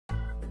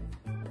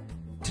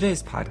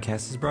Today's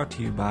podcast is brought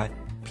to you by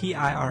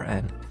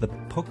PIRN, the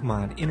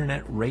Pokemon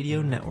Internet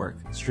Radio Network,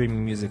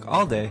 streaming music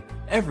all day,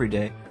 every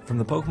day, from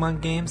the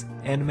Pokemon games,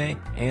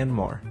 anime, and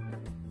more.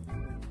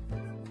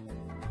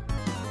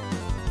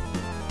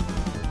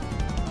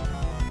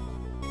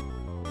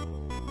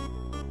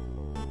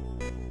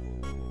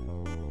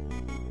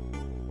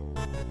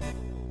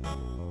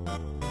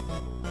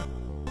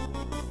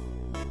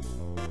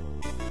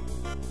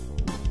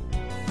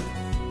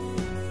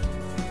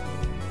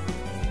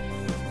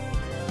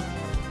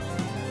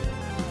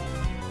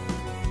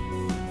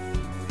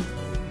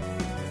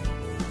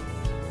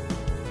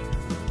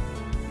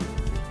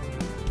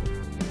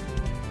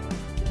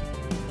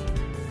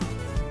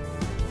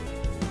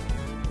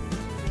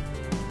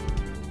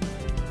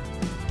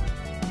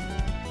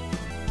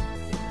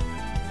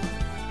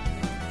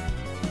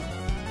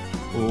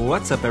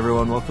 What's up,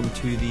 everyone? Welcome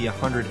to the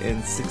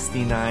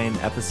 169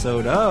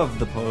 episode of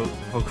the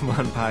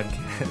Pokemon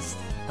Podcast.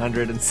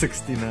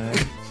 169.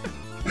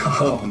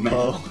 Oh,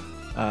 man.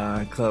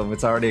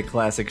 It's already a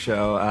classic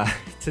show.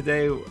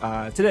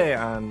 Today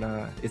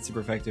on It's Super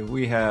Effective,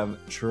 we have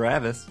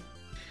Travis.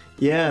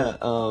 Yeah,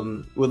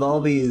 with all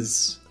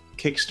these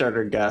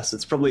Kickstarter guests,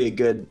 it's probably a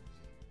good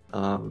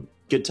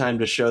time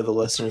to show the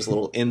listeners a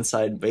little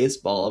inside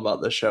baseball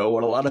about the show.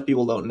 What a lot of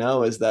people don't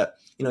know is that,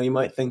 you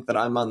might think that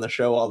I'm on the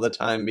show all the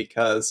time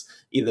because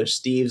either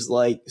Steve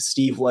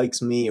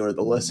likes me or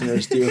the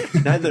listeners do.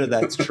 Neither of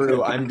that's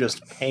true. I'm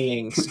just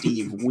paying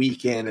Steve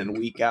week in and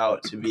week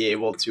out to be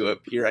able to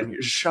appear, and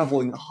you're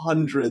shoveling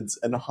hundreds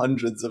and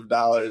hundreds of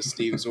dollars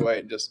Steve's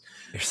way.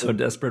 You're so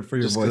desperate for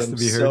your voice to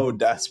be heard. So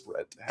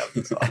desperate to have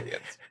this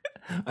audience.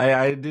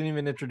 I didn't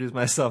even introduce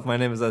myself. My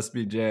name is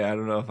SBJ. I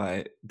don't know if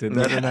I did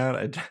that or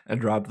not. I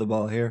dropped the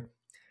ball here.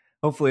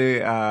 Hopefully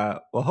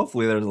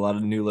there's a lot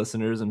of new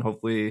listeners, and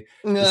hopefully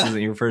this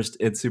isn't your first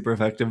It's Super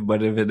Effective,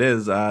 but if it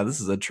is, this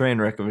is a train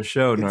wreck of a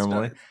show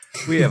normally.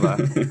 We have a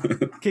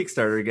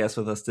Kickstarter guest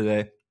with us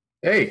today.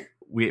 Hey.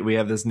 We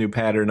have this new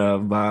pattern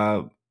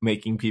of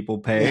making people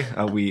pay.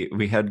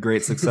 We had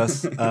great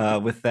success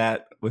with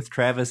that with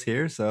Travis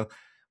here, so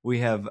we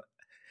have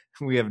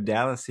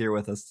Dallas here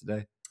with us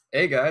today.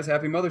 Hey guys,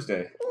 happy Mother's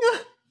Day.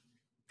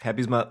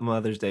 Happy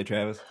Mother's Day,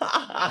 Travis.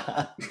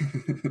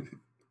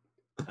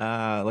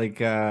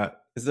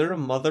 Is there a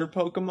mother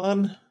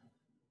Pokemon?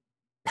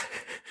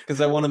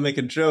 Because I want to make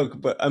a joke,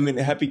 but I mean,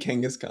 happy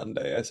Kangaskhan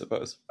Day, I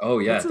suppose. Oh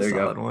yeah, that's there you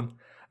go. One.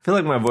 I feel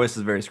like my voice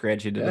is very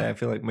scratchy today. Yeah. I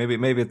feel like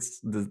maybe it's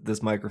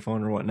this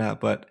microphone or whatnot,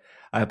 but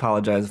I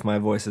apologize if my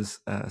voice is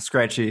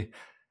scratchy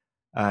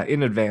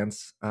in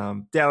advance.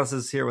 Dallas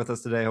is here with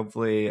us today.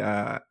 Hopefully,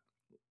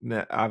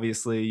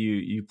 obviously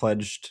you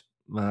pledged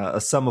a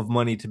sum of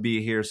money to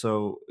be here,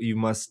 so you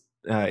must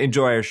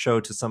enjoy our show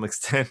to some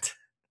extent.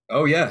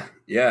 Oh yeah.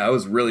 I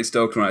was really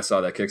stoked when I saw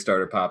that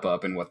Kickstarter pop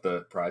up and what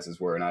the prizes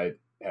were, and I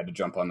had to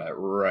jump on that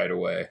right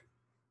away.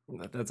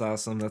 That's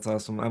awesome.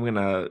 I'm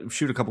gonna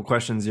shoot a couple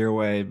questions your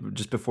way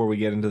just before we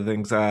get into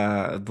things.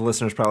 The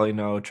listeners probably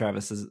know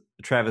Travis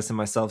and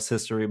myself's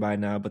history by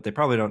now, but they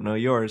probably don't know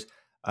yours.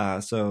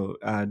 So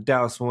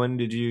Dallas, when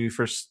did you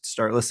first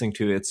start listening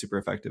to It's Super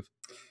Effective?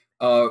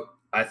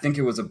 I think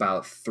it was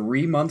about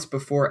 3 months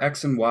before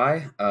X and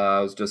Y. I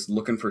was just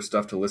looking for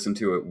stuff to listen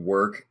to at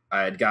work.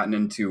 I had gotten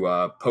into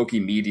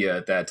Pokemedia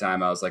at that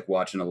time. I was like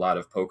watching a lot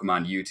of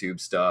Pokemon YouTube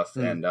stuff,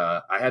 and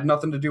I had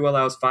nothing to do while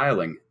I was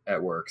filing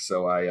at work.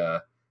 So I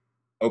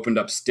opened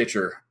up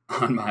Stitcher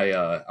on my,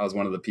 I was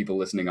one of the people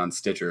listening on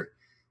Stitcher,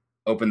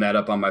 opened that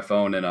up on my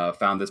phone and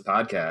found this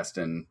podcast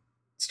and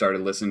started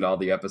listening to all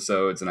the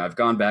episodes. And I've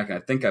gone back and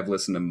I think I've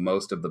listened to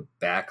most of the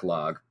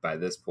backlog by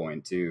this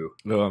point too.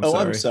 Oh,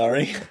 I'm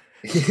sorry.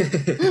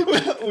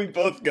 We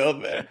both go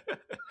there.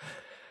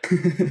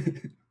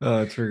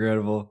 Oh, it's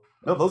regrettable.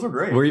 No, those were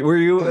great. Were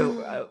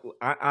you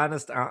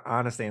honest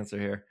answer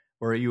here?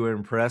 Were you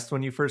impressed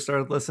when you first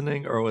started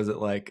listening, or was it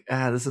like,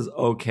 this is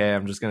okay,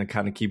 I'm just going to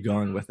kind of keep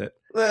going with it?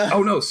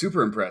 Oh no,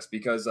 super impressed,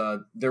 because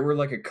there were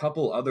like a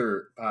couple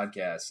other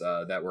podcasts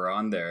that were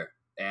on there,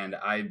 and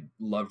I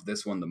loved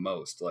this one the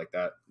most. Like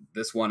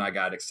this one I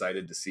got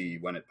excited to see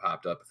when it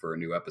popped up for a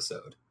new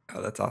episode.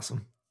 Oh, that's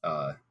awesome.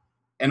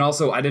 And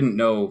also, I didn't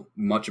know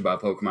much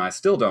about Pokemon. I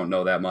still don't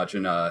know that much.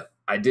 And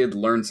I did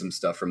learn some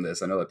stuff from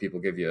this. I know that people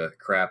give you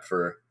crap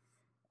for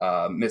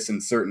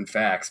missing certain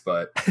facts,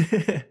 but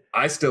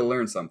I still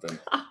learned something.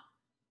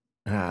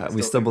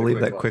 We still believe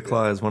that Quick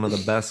Claw is one of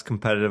the best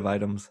competitive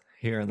items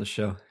here on the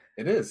show.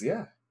 It is,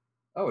 yeah.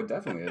 Oh, it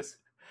definitely is.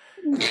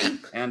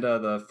 And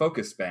the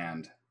Focus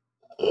Band.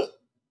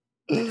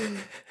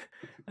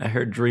 I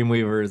heard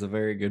Dreamweaver is a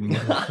very good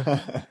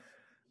move.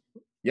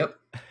 Yep.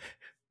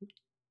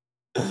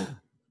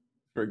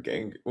 For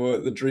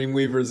the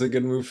Dreamweaver is a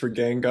good move for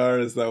Gengar.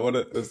 Is that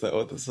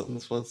what the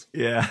sentence was?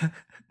 Yeah.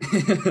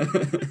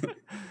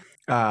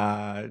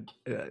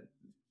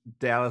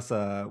 Dallas,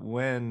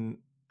 when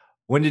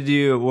did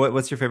you?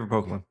 What's your favorite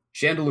Pokemon?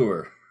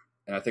 Chandelure,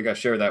 and I think I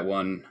share that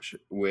one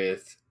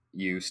with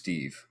you,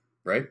 Steve.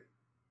 Right?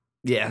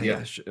 Yeah,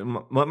 Yeah.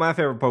 My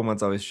favorite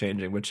Pokemon's always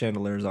changing, but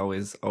Chandelure is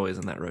always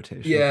in that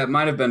rotation. Yeah, it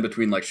might have been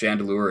between like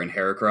Chandelure and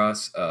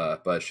Heracross,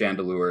 but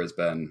Chandelure has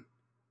been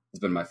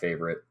my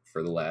favorite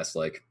for the last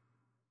like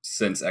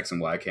since X and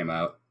Y came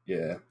out.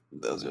 Yeah.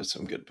 Those are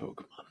some good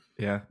Pokemon.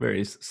 Yeah,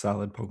 very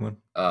solid Pokemon.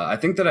 I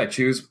think that I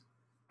choose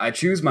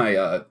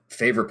my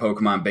favorite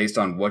Pokemon based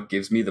on what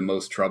gives me the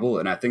most trouble,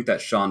 and I think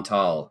that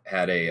Chantal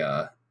had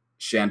a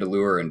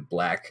Chandelure in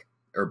Black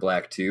or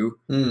Black Two,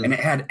 and it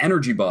had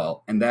Energy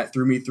Ball, and that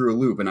threw me through a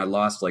loop, and I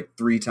lost like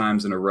 3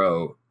 times in a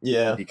row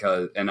Yeah.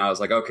 and I was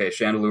like, okay,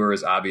 Chandelure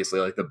is obviously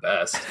like the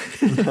best,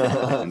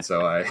 and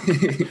so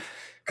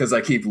because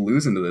I keep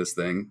losing to this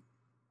thing,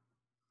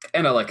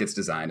 and I like its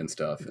design and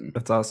stuff, and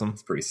That's awesome.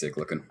 it's pretty sick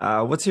looking.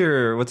 What's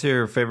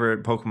your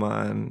favorite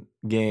Pokemon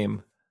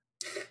game?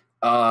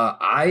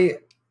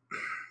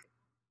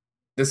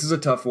 This is a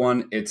tough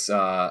one. It's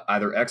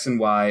either X and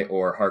Y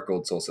or Heart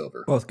Gold Soul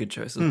Silver. Both good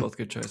choices. Both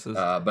good choices.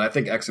 But I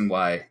think X and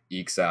Y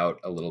ekes out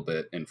a little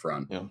bit in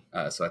front.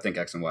 Yeah. So I think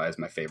X and Y is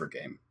my favorite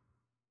game.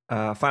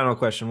 Final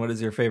question: what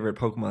is your favorite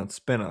Pokemon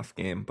spin-off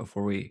game?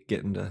 Before we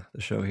get into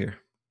the show here,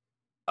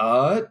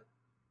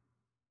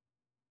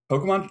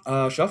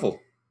 Pokemon Shuffle.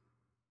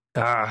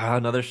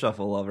 Another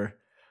Shuffle lover.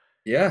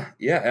 Yeah.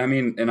 I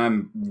mean, and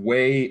I'm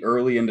way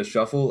early into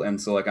Shuffle,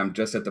 and so like I'm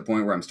just at the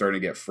point where I'm starting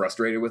to get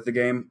frustrated with the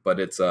game. But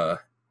it's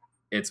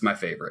my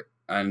favorite,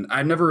 and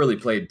I never really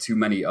played too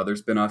many other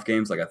spin-off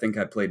games. Like I think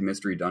I played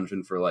Mystery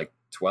Dungeon for like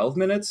 12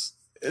 minutes.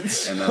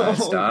 It's and then I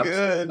so stopped.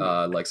 good.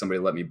 Like somebody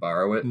let me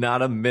borrow it.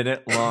 Not a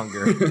minute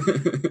longer.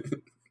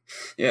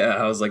 Yeah,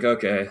 I was like,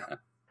 okay.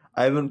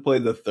 I haven't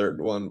played the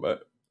third one,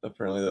 but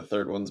apparently the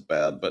third one's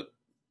bad. But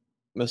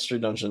Mystery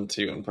Dungeon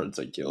 2 in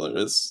particular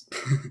is,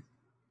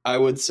 I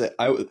would say,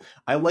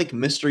 I like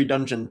Mystery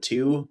Dungeon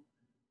 2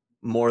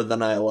 more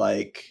than I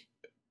like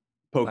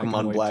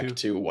Pokemon Black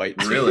 2, White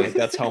 2. Really? Like,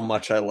 that's how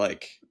much I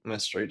like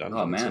Mystery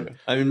Dungeon 2.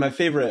 I mean, my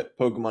favorite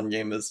Pokemon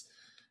game is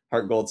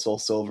Heart Gold Soul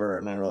Silver,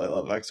 and I really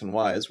love X and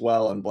Y as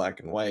well, and Black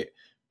and White.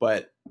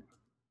 But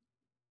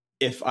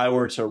if I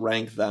were to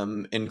rank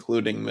them,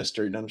 including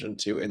Mystery Dungeon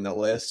 2 in the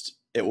list,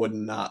 it would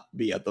not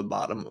be at the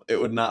bottom.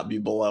 It would not be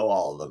below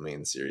all of the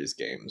main series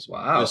games.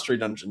 Wow. Mystery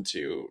Dungeon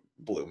 2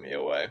 blew me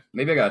away.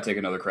 Maybe I gotta take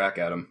another crack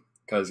at them.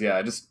 Because,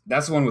 yeah,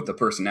 that's the one with the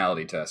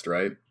personality test,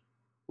 right?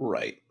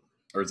 Right.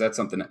 Or is that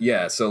something?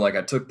 Yeah, so like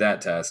I took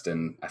that test,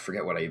 and I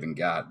forget what I even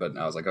got, but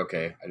I was like,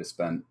 okay, I just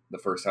spent the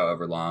first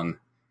however long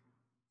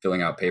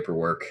filling out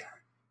paperwork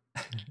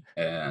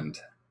and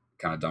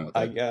kind of done with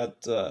it.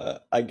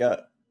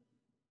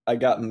 I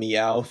got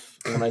Meowth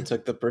when I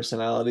took the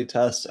personality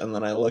test, and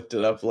then I looked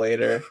it up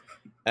later.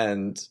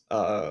 And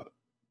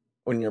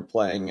when you're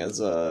playing as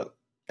a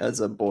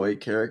boy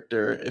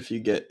character, if you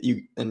get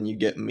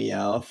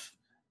Meowth,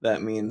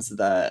 that means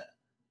that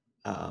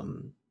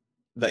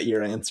that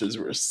your answers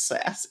were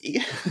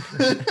sassy,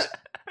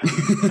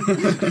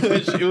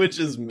 which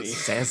is me.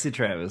 Sassy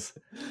Travis.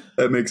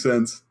 That makes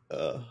sense.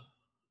 I'm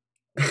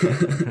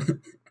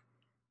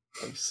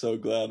so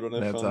glad when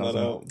I found that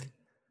out.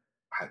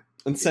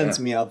 And since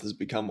Meowth has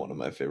become one of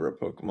my favorite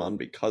Pokemon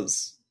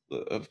because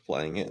of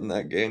playing it in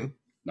that game.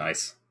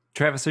 Nice.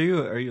 Travis, are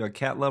you a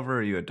cat lover or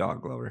are you a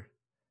dog lover?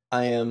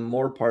 I am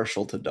more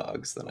partial to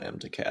dogs than I am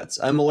to cats.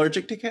 I'm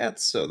allergic to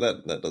cats, so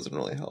that doesn't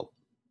really help.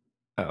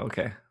 Oh,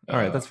 okay. All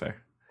right, that's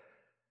fair.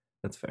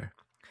 That's fair.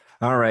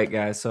 All right,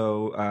 guys.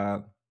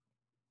 So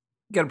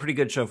got a pretty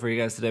good show for you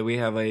guys today. We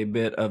have a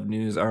bit of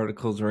news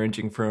articles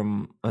ranging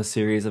from a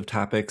series of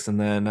topics, and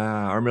then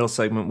our middle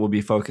segment will be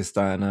focused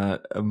on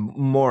a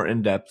more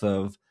in-depth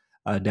of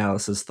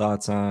Dallas's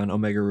thoughts on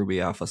Omega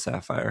Ruby Alpha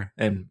Sapphire,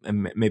 and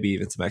maybe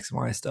even some X and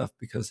Y stuff,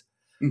 because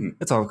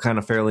it's all kind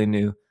of fairly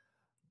new.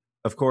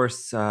 Of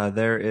course,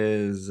 there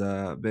is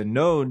been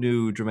no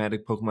new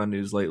dramatic Pokemon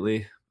news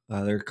lately.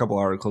 There are a couple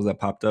articles that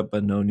popped up,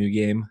 but no new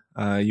game.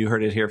 You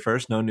heard it here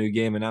first. No new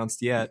game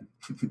announced yet.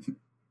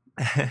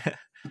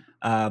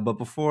 But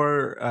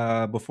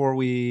before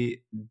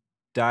we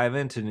dive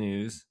into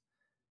news,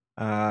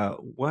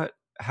 how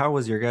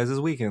was your guys'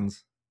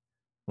 weekends?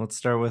 Let's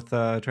start with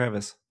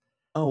Travis.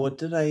 Oh, what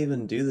did I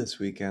even do this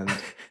weekend?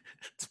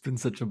 It's been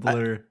such a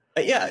blur.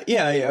 Yeah.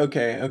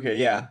 Okay,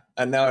 yeah.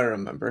 And now I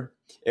remember.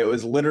 It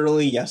was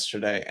literally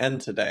yesterday and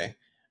today.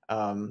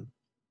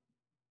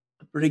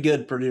 Pretty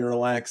good, pretty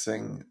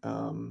relaxing.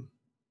 I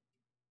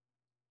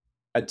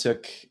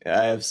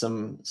have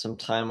some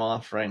time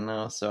off right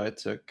now, so I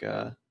took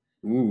the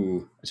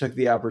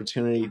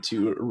opportunity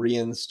to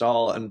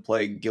reinstall and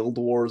play Guild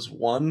Wars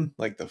 1,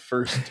 like the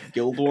first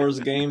Guild Wars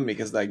game,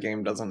 because that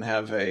game doesn't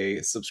have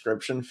a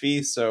subscription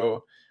fee.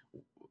 So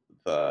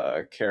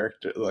the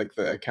character, like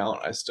the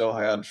account I still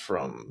had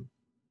from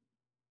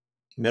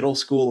middle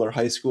school or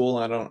high school,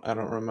 I don't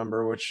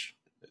remember which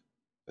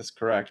is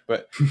correct,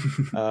 but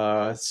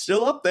it's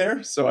still up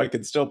there, so I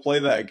could still play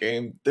that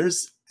game.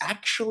 There's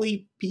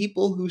actually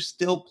people who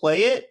still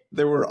play it.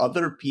 There were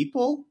other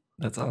people.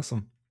 That's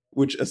awesome.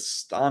 Which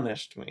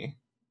astonished me.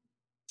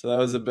 So that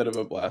was a bit of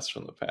a blast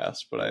from the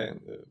past, but I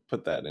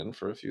put that in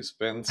for a few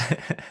spins.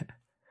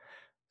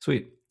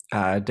 Sweet.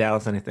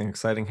 Dallas, anything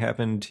exciting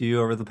happened to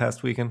you over the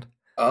past weekend?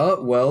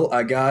 Well,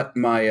 I got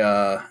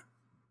my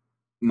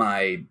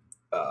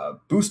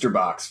booster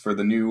box for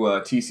the new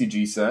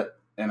TCG set,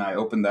 and I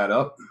opened that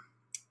up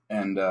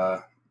and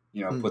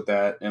put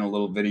that in a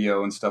little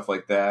video and stuff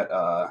like that.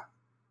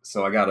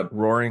 So I got a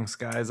Roaring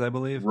Skies, I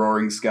believe.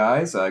 Roaring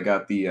Skies. I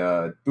got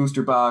the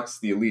booster box,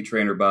 the Elite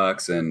Trainer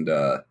box, and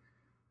I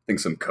think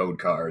some code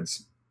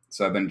cards.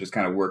 So I've been just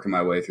kind of working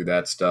my way through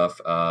that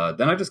stuff.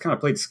 Then I just kind of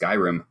played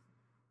Skyrim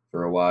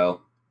for a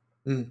while,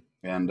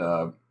 and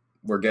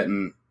we're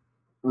getting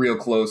real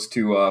close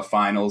to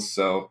finals,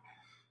 so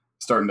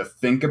starting to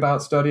think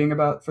about studying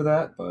about for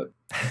that. But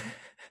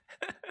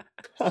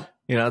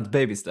it's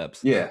baby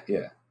steps. Yeah.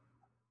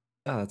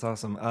 Oh, that's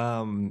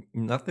awesome.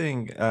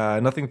 Nothing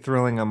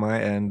thrilling on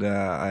my end.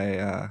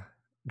 I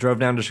drove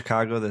down to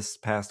Chicago this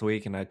past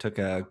week, and I took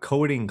a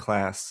coding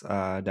class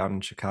down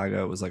in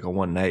Chicago. It was like a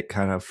one night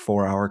kind of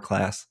 4-hour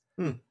class,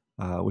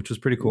 which was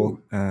pretty cool.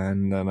 Ooh.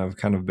 And then I've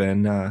kind of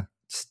been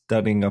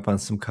studying up on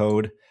some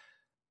code.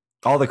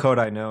 All the code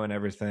I know and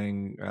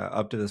everything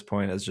up to this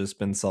point has just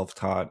been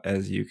self-taught,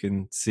 as you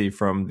can see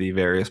from the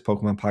various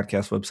Pokemon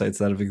podcast websites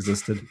that have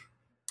existed.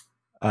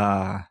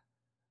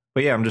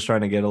 But yeah, I'm just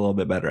trying to get a little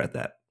bit better at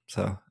that.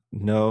 So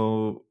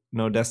no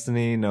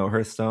Destiny, no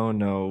Hearthstone,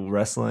 no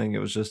wrestling. It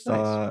was just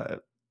nice.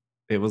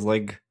 It was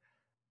like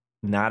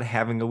not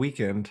having a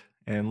weekend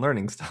and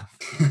learning stuff.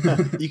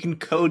 You can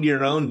code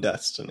your own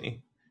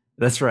Destiny.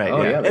 That's right.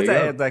 Oh, yeah,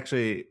 it's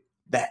actually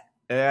that.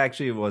 It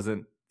actually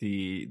wasn't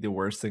the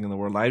worst thing in the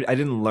world. I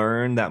didn't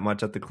learn that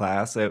much at the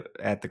class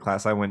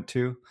I went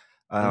to,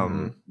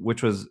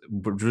 which was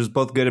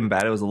both good and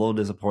bad. It was a little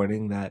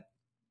disappointing that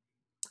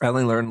I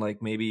only learned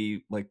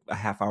maybe a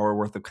half hour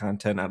worth of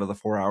content out of the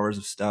 4 hours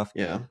of stuff.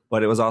 Yeah.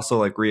 But it was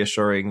also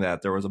reassuring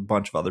that there was a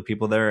bunch of other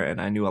people there and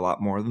I knew a lot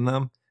more than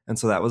them. And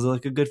so that was a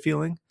good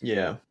feeling.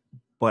 Yeah.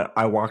 But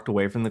I walked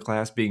away from the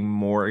class being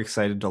more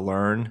excited to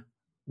learn.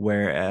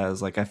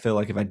 Whereas I feel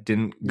like if I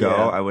didn't go,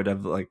 I would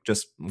have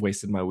just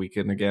wasted my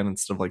weekend again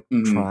instead of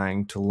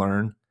trying to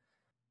learn.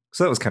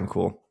 So that was kind of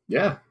cool.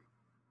 Yeah.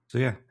 So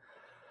yeah.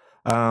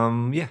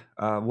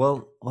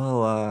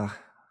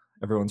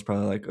 Everyone's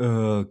probably like,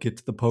 oh, get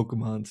to the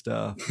Pokemon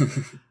stuff.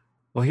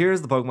 Well,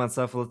 here's the Pokemon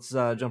stuff. Let's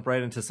jump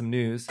right into some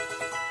news.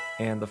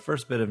 And the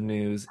first bit of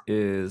news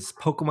is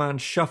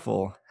Pokemon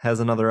Shuffle has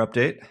another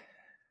update.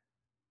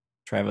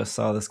 Travis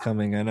saw this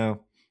coming, I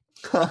know.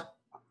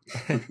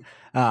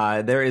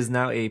 There is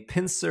now a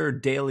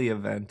Pinsir Daily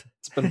event.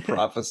 It's been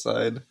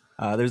prophesied.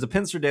 There's a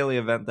Pinsir Daily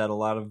event that a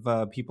lot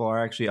of people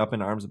are actually up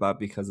in arms about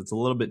because it's a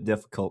little bit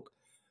difficult.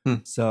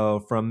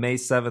 So from May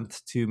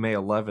 7th to May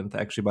 11th,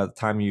 actually by the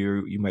time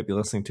you might be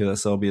listening to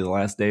this, it'll be the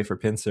last day for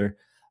Pinsir.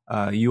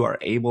 You are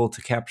able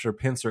to capture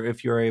Pinsir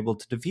if you're able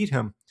to defeat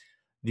him.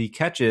 The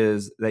catch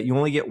is that you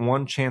only get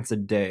one chance a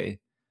day.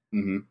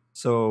 Mm-hmm.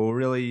 So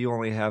really you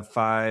only have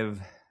 5,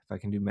 if I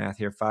can do math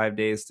here, 5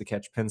 days to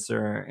catch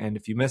Pinsir. And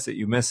if you miss it,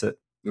 you miss it.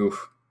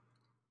 Oof.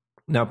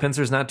 Now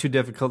Pinsir's not too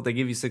difficult. They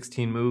give you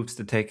 16 moves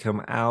to take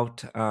him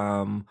out.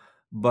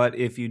 But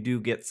if you do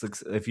get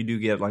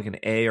an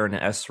A or an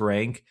S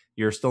rank,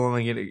 you're still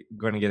only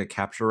going to get a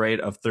capture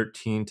rate of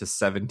 13 to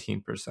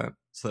 17%.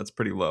 So that's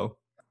pretty low.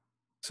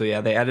 So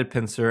yeah, they added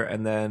Pinsir,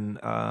 and then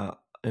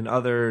in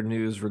other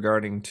news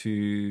regarding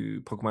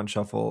to Pokemon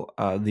Shuffle,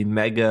 the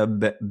Mega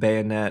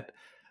Bayonet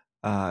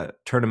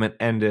tournament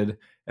ended,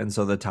 and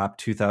so the top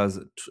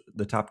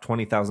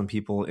 20,000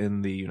 people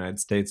in the United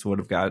States would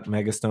have got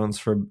Mega Stones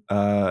for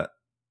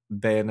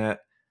Bayonet.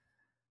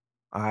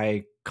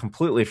 I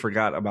completely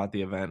forgot about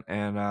the event,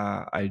 and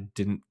I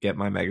didn't get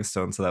my Mega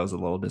Stone, so that was a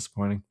little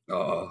disappointing.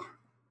 Oh.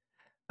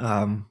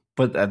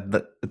 But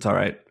it's all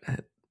right.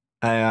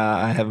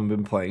 I haven't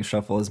been playing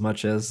Shuffle as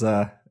much as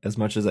I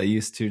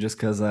used to, just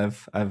because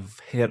I've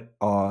hit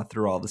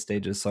through all the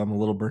stages, so I'm a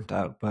little burnt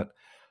out. But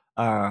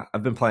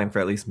I've been playing for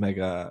at least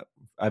Mega.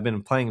 I've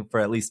been playing for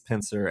at least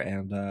Pinsir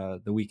and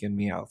the Weekend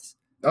Meowths.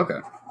 Okay.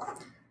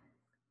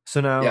 So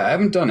now, I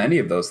haven't done any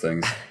of those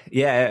things.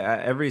 Yeah,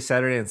 every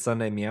Saturday and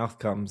Sunday Meowth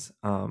comes,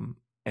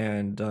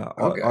 and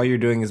all you're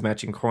doing is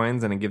matching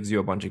coins, and it gives you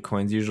a bunch of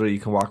coins. Usually, you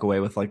can walk away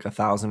with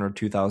 1,000 or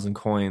 2,000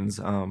 coins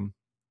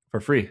for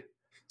free.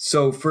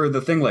 So for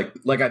the thing,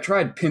 I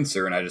tried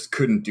Pinsir and I just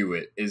couldn't do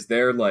it. Is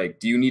there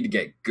do you need to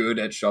get good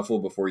at Shuffle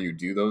before you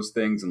do those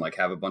things and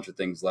have a bunch of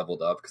things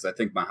leveled up? Because I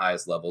think my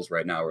highest levels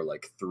right now are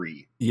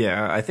 3.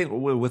 Yeah, I think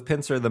with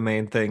Pinsir the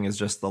main thing is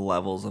just the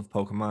levels of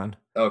Pokemon.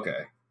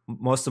 Okay.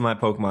 Most of my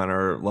Pokemon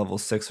are level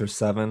 6 or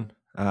 7.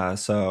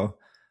 So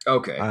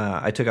okay.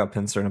 I took out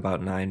Pinsir in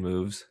about 9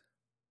 moves.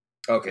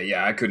 Okay,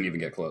 yeah, I couldn't even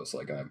get close.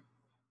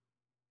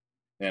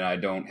 And I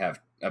don't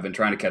have. I've been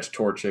trying to catch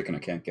Torchic and I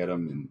can't get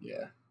him. And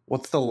yeah.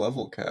 What's the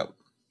level cap?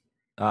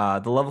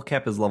 The level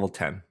cap is level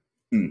 10.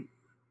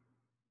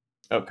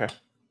 Okay.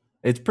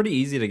 It's pretty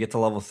easy to get to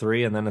level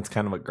 3, and then it's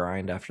kind of a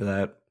grind after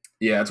that.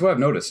 Yeah, that's what I've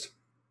noticed.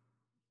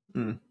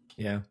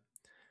 Yeah.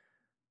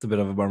 It's a bit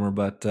of a bummer,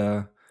 but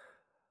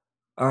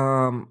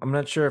I'm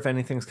not sure if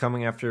anything's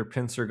coming after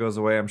Pinsir goes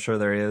away. I'm sure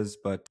there is,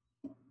 but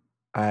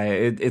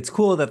It's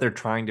cool that they're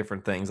trying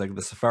different things. Like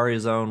the Safari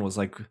Zone was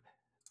like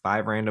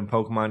 5 random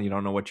Pokemon. You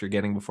don't know what you're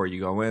getting before you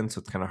go in, so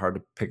it's kind of hard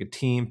to pick a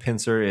team.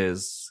 Pinsir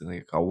is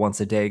like a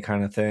once a day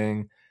kind of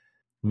thing.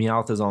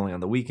 Meowth is only on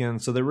the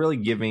weekend, so they're really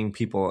giving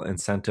people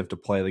incentive to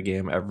play the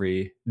game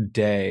every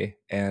day.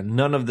 And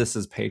none of this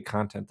is paid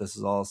content. This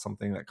is all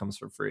something that comes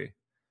for free.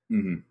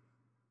 Mm-hmm.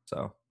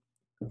 So,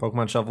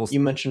 Pokemon Shuffles.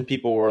 You mentioned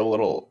people were a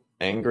little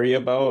angry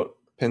about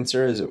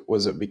Pinsir.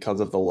 Was it because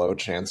of the low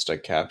chance to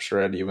capture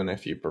it, even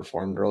if you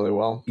performed really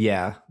well?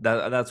 Yeah,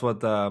 that's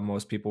what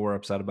most people were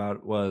upset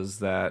about, was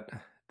that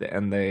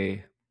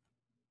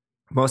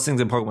most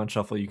things in Pokemon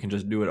Shuffle you can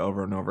just do it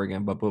over and over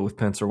again, but with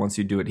Pinsir, once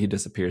you do it, he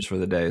disappears for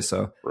the day.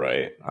 So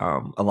right,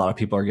 a lot of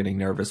people are getting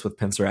nervous with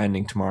Pinsir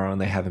ending tomorrow,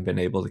 and they haven't been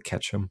able to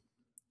catch him.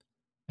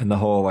 And the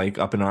whole like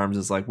up in arms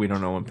is like, we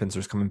don't know when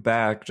Pinsir's coming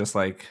back. Just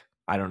like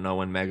I don't know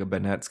when Mega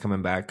Banette's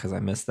coming back because I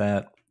missed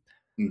that.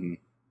 Mm-hmm.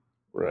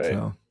 Right.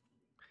 So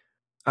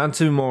on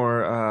to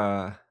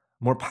more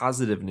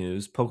positive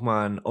news.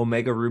 Pokemon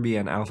Omega Ruby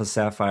and Alpha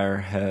Sapphire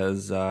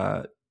has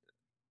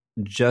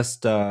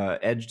just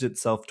edged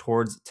itself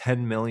towards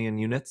 10 million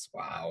units.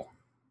 Wow.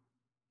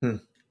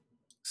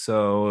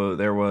 So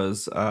there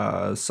was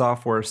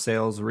software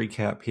sales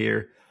recap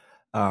here.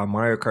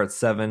 Mario Kart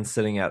 7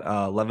 sitting at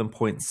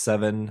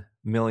 11.7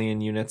 million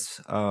units.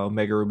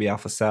 Omega Ruby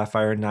Alpha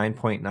Sapphire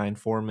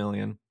 9.94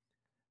 million.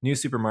 New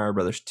Super Mario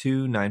Bros.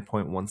 2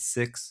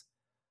 9.16.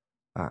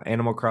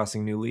 Animal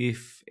Crossing New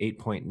Leaf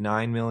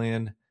 8.9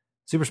 million.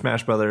 Super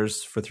Smash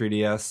Bros. For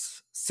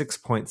 3DS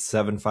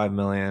 6.75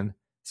 million.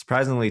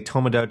 Surprisingly,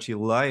 Tomodachi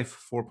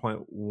Life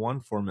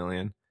 4.14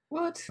 million.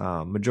 What?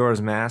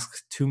 Majora's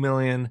Mask 2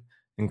 million,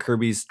 and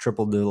Kirby's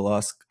Triple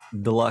Deluxe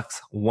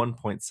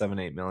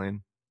 1.78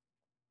 million.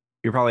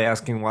 You're probably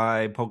asking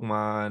why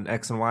Pokemon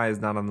X and Y is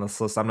not on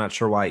this list. I'm not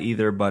sure why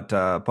either, but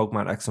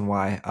Pokemon X and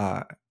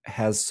Y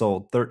has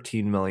sold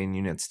 13 million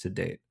units to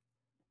date.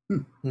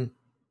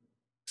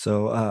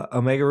 So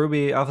Omega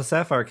Ruby Alpha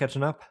Sapphire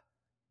catching up.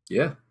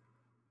 Yeah.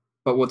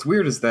 But what's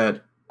weird is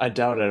that I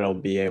doubt it'll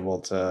be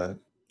able to.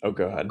 Oh,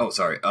 go ahead. Oh,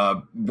 sorry.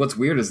 What's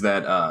weird is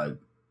that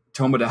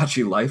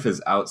Tomodachi Life has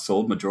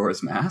outsold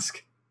Majora's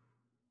Mask.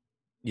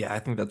 Yeah, I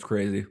think that's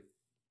crazy.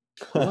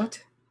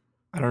 What?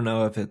 I don't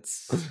know if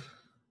it's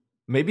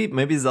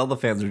maybe Zelda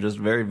fans are just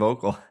very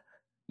vocal.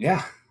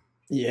 Yeah.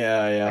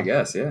 Yeah. I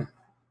guess, yeah.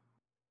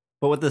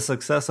 But with the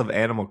success of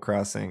Animal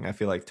Crossing, I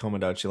feel like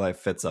Tomodachi Life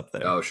fits up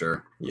there. Oh,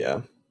 sure.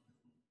 Yeah.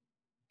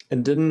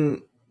 And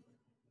haven't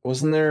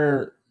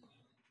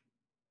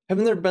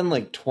there been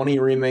like 20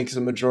 remakes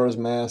of Majora's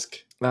Mask?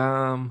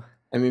 I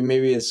mean,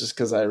 maybe it's just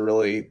because I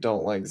really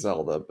don't like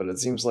Zelda, but it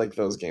seems like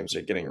those games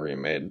are getting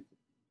remade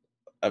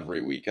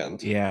every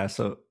weekend. Yeah,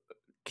 so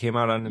came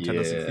out on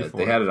Nintendo 64.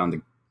 They had it on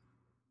the...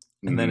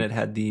 And then it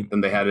had the...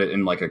 And they had it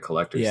in like a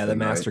collector's thing, the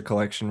Master right?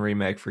 Collection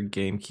remake for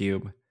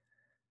GameCube.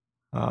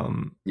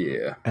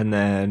 Yeah. And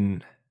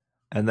then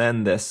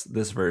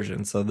this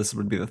version. So this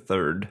would be the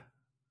third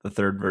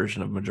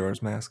version of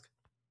Majora's Mask.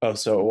 Oh,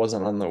 so it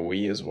wasn't on the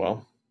Wii as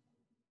well?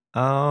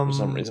 For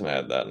some reason I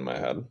had that in my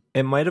head.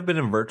 It might have been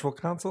in Virtual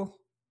Console.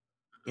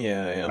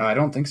 Yeah. I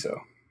don't think so.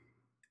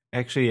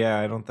 Actually, yeah,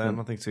 I don't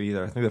think so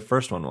either. I think the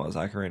first one was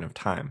Ocarina of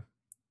Time.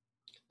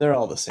 They're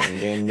all the same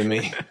game to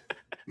me.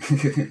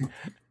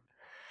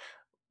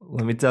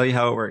 Let me tell you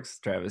how it works,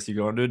 Travis. You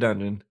go into a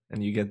dungeon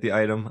and you get the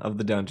item of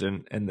the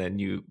dungeon, and then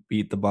you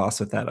beat the boss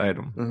with that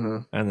item. Mm-hmm.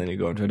 And then you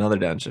go into another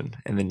dungeon,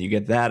 and then you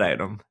get that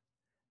item,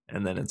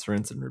 and then it's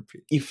rinse and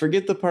repeat. You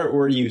forget the part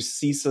where you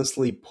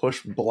ceaselessly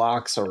push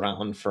blocks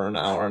around for an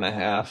hour and a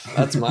half.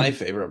 That's my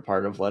favorite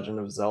part of Legend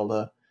of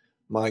Zelda.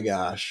 My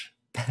gosh.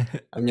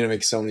 I'm going to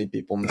make so many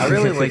people mad. I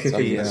really like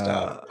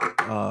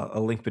A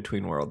Link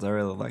Between Worlds. I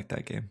really like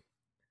that game.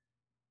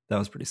 That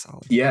was pretty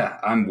solid. Yeah,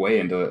 I'm way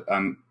into it.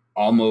 I've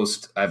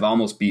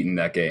almost beaten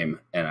that game,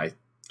 and I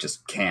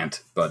just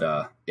can't.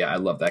 But yeah, I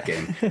love that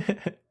game.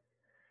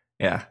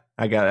 Yeah,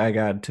 I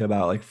got to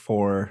about like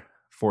four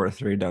or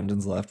three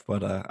dungeons left,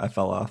 but I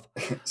fell off.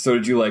 So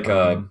did you like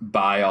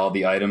buy all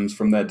the items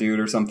from that dude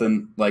or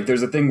something? Like,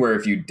 there's a thing where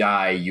if you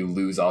die, you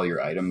lose all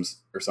your items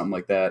or something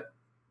like that.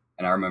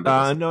 And I remember.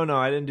 No,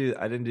 I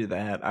didn't do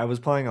that. I was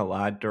playing a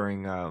lot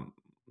during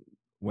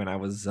when I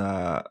was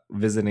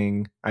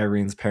visiting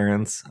Irene's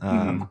parents.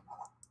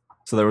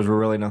 So there was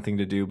really nothing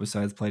to do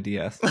besides play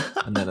DS.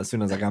 And then as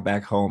soon as I got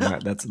back home,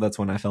 that's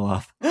when I fell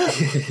off.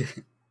 I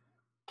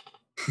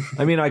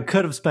mean, I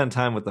could have spent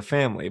time with the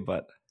family,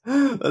 but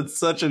that's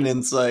such an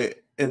insight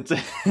into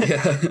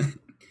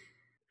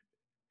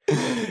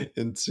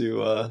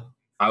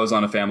I was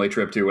on a family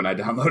trip too when I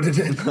downloaded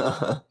it.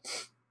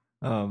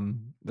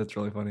 That's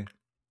really funny.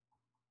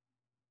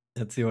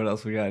 Let's see what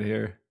else we got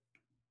here.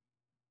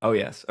 Oh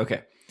yes,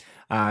 okay.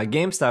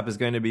 GameStop is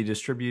going to be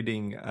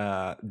distributing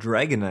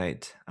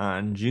Dragonite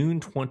on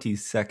June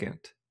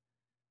 22nd.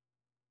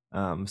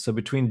 So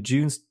between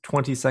June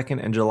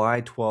 22nd and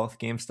July 12th,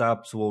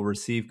 GameStops will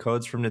receive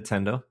codes from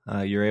Nintendo.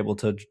 You're able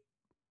to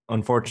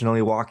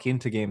unfortunately walk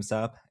into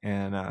GameStop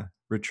and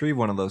retrieve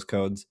one of those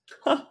codes,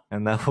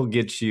 and that will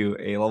get you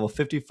a level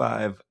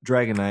 55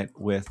 Dragonite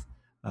with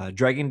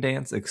Dragon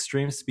Dance,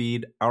 Extreme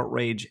Speed,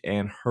 Outrage,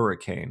 and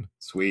Hurricane.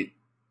 Sweet.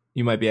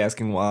 You might be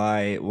asking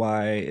why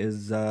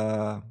is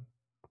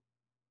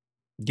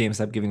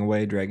GameStop giving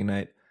away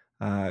Dragonite?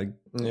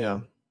 Yeah.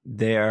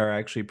 They are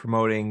actually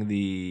promoting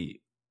the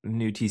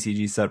new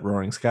TCG set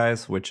Roaring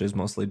Skies, which is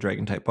mostly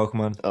Dragon type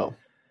Pokemon. Oh.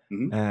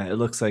 It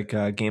looks like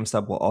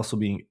GameStop will also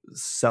be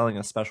selling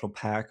a special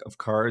pack of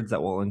cards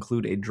that will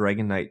include a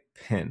Dragonite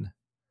pin.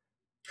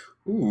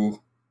 Ooh.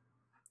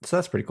 So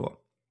that's pretty cool.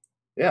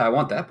 Yeah, I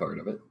want that part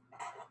of it.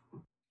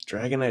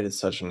 Dragonite is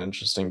such an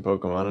interesting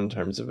Pokemon in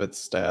terms of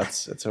its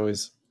stats. It's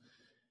always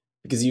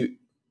because you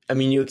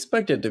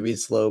expect it to be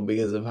slow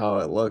because of how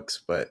it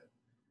looks, but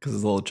because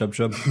it's a little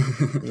chub.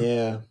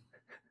 Yeah,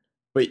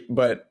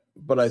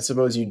 but I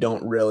suppose you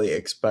don't really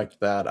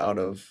expect that out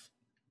of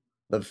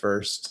the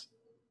first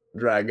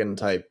dragon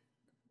type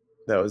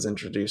that was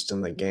introduced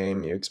in the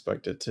game. You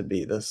expect it to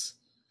be this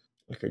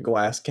like a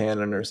glass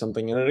cannon or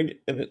something, and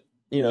it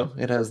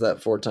it has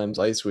that 4 times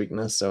ice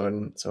weakness. So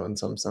in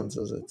some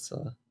senses, it's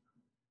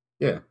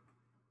yeah.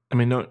 I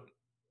mean, no,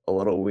 a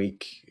little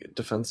weak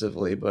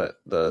defensively, but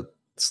the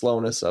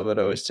slowness of it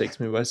always takes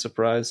me by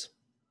surprise.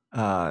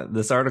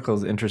 This article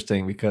is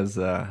interesting because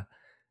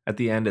at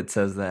the end it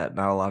says that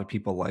not a lot of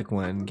people like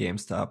when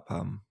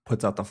GameStop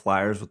puts out the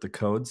flyers with the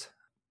codes.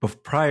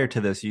 But prior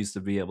to this, you used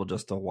to be able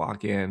just to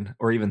walk in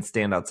or even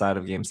stand outside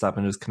of GameStop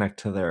and just connect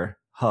to their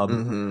hub.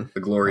 Mm-hmm. The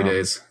glory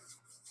days.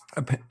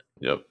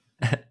 Yep.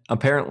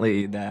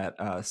 Apparently that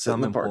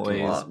some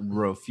employees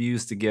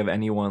refuse to give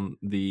anyone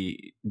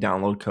the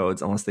download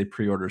codes unless they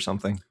pre-order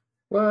something.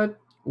 What?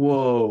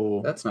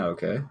 Whoa. That's not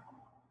okay.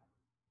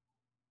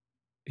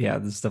 Yeah,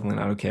 this is definitely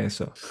not okay.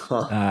 So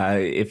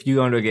if you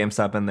go into a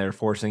GameStop and they're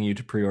forcing you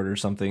to pre-order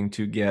something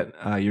to get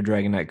your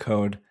Dragonite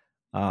code,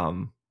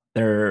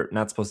 they're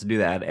not supposed to do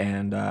that.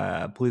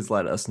 And please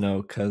let us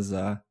know because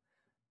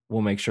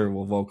we'll make sure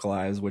we'll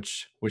vocalize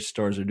which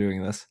stores are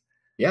doing this.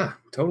 Yeah,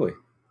 totally.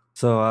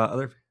 So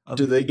other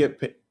do they get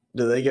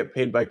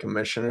paid by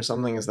commission or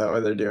something? Is that why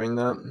they're doing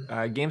that?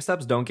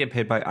 GameStops don't get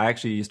paid by. I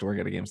actually used to work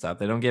at a GameStop.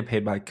 They don't get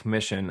paid by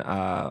commission.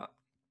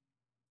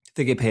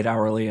 They get paid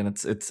hourly, and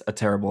it's a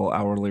terrible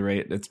hourly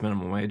rate. It's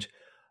minimum wage.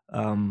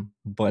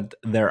 But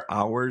their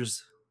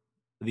hours,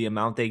 the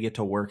amount they get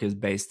to work is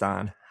based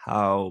on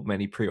how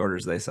many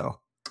pre-orders they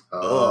sell.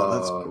 Oh,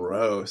 that's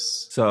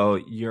gross. So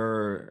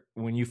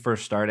when you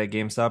first start at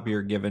GameStop,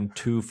 you're given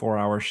 2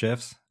 4-hour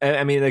shifts.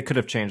 I mean, they could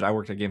have changed. I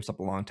worked at GameStop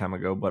a long time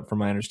ago, but from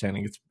my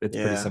understanding, it's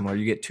pretty similar.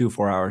 You get 2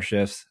 4-hour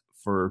shifts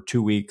for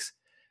 2 weeks,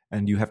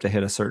 and you have to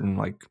hit a certain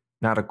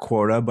not a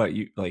quota, but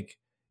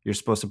you're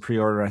supposed to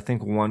pre-order. I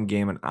think 1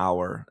 game an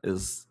hour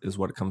is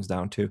what it comes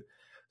down to.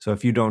 So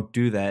if you don't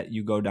do that,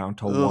 you go down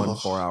to 1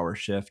 4-hour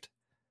shift,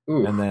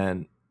 and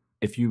then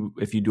if you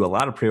do a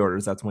lot of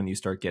pre-orders, that's when you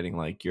start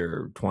getting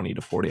your 20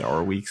 to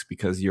 40-hour weeks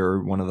because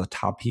you're one of the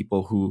top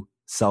people who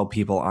sell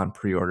people on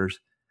pre-orders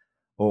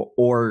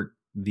or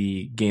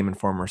the Game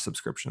Informer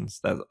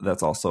subscriptions.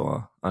 That's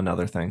also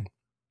another thing.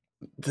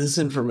 This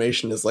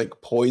information is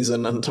like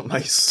poison unto my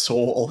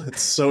soul.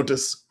 It's so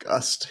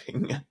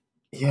disgusting.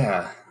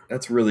 Yeah,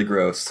 that's really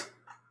gross.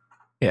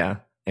 Yeah,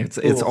 it's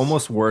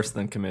almost worse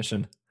than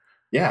commission.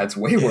 Yeah, it's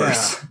way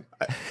worse.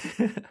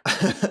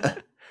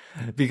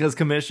 Because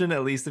commission,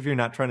 at least if you're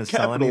not trying to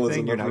sell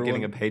anything, you're not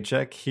getting a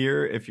paycheck.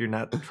 Here, if you're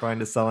not trying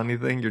to sell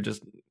anything, you're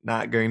just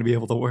not going to be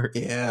able to work.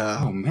 Yeah.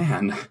 Oh,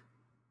 man.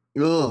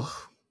 Ugh.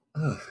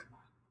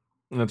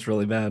 That's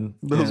really bad.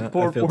 Those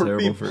poor terrible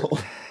people.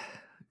 For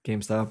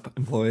GameStop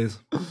employees.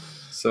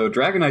 So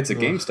Dragonite's at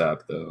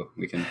GameStop, though.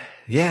 We can.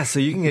 Yeah, so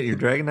you can get your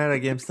Dragonite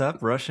at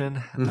GameStop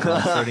Russian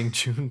starting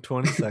June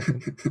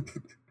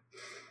 22nd.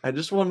 I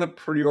just want to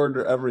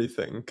pre-order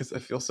everything because I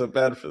feel so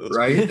bad for those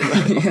right?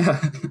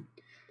 people.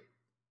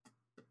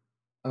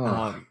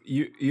 Yeah.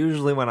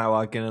 Usually when I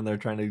walk in and they're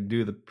trying to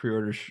do the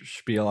pre-order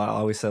spiel, I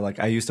always say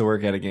I used to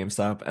work at a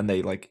GameStop, and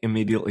they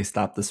immediately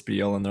stop the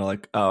spiel and they're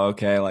like, "Oh,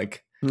 okay,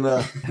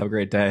 have a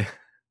great day."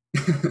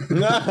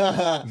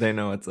 They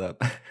know what's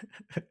up.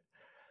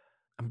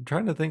 I'm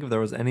trying to think if there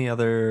was any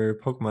other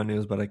Pokemon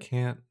news, but I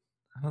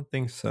don't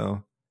think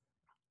so.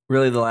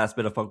 Really, the last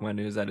bit of Pokemon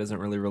news that isn't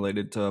really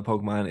related to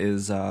Pokemon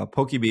is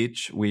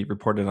PokeBeach. We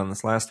reported on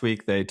this last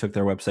week. They took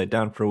their website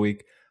down for a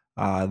week.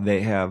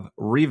 They have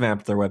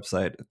revamped their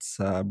website. It's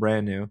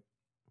brand new.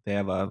 They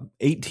have a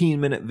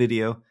 18-minute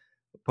video,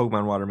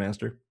 Pokemon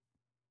Watermaster,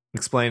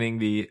 explaining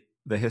the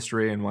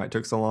history and why it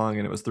took so long,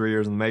 and it was 3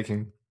 years in the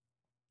making.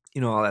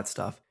 All that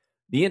stuff.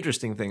 The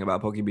interesting thing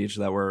about PokeBeach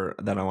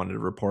that I wanted to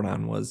report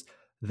on was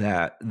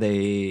that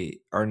they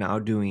are now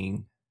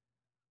doing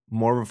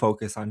more of a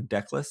focus on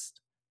deck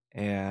list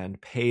and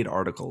paid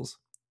articles.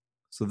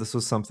 So this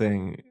was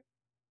something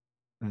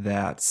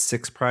that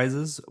Six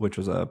Prizes, which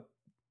was a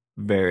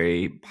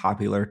very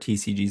popular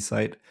TCG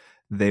site,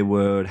 they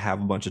would have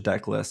a bunch of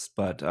deck lists,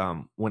 but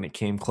when it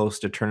came close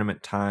to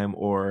tournament time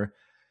or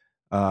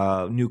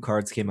new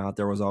cards came out,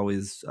 there was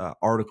always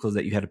articles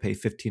that you had to pay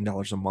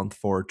 $15 a month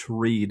for to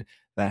read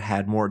that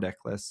had more deck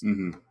lists.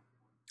 Mm-hmm.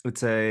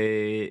 It's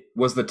a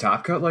Was the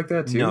Top Cut like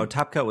that too? No,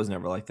 Top Cut was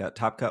never like that.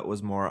 Top Cut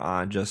was more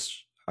on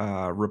just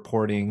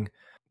reporting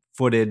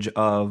footage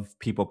of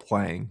people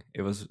playing.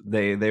 It was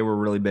they were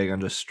really big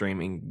on just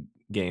streaming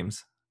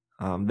games.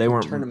 They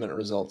weren't tournament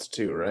results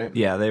too, right?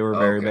 Yeah, they were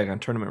very big on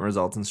tournament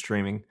results and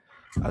streaming.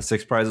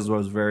 Six Prizes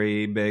was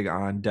very big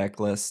on deck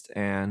list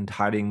and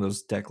hiding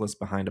those deck lists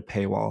behind a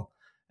paywall.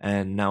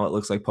 And now it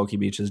looks like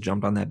PokeBeach has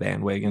jumped on that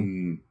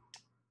bandwagon.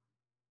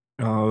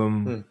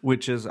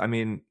 Which is, I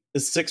mean,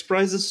 is Six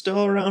Prizes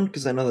still around?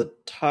 Because I know the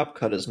Top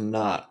Cut is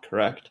not,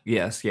 correct?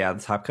 Yes, yeah,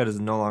 the Top Cut is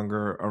no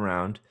longer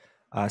around.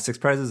 Six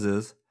Prizes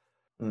is.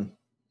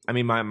 I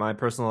mean, my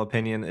personal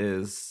opinion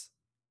is,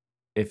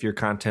 if your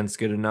content's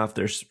good enough,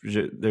 there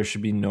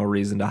should be no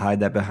reason to hide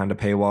that behind a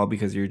paywall,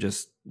 because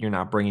you're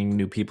not bringing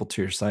new people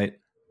to your site.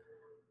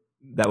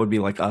 That would be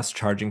like us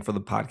charging for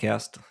the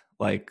podcast.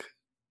 Like,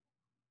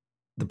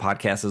 the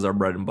podcast is our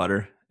bread and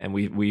butter, and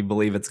we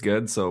believe it's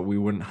good, so we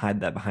wouldn't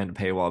hide that behind a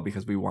paywall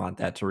because we want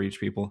that to reach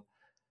people.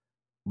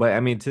 But I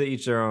mean, to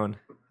each their own.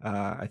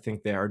 I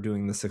think they are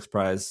doing the Six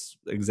Prize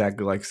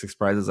exactly like Six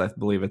Prizes. I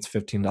believe it's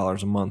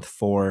 $15 a month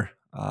for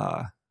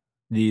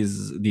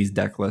these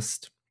deck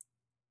lists.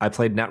 I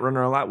played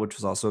Netrunner a lot, which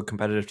was also a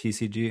competitive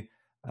TCG.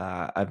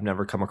 I've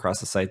never come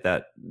across a site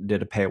that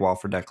did a paywall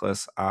for deck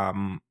lists.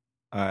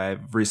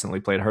 I've recently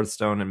played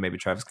Hearthstone, and maybe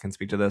Travis can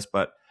speak to this,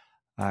 but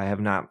I have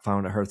not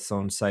found a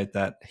Hearthstone site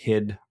that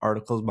hid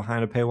articles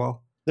behind a paywall.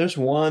 There's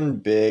one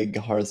big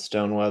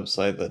Hearthstone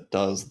website that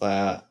does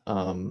that.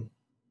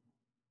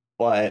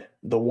 But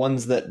the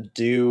ones that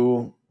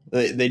do,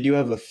 they do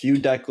have a few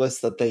deck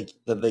lists that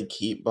they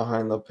keep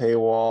behind the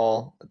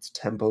paywall. It's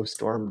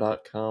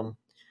tempostorm.com.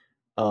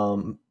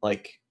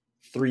 Like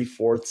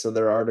 3/4 of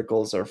their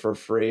articles are for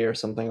free or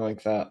something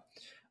like that.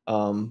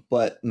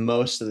 But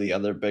most of the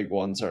other big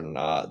ones are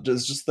not.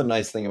 Just the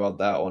nice thing about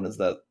that one is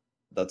that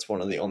that's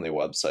one of the only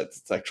websites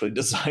that's actually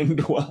designed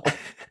well.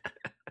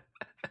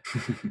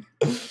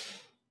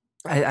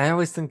 I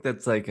always think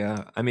that's like,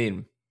 I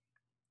mean,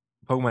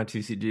 Pokemon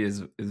TCG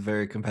is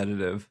very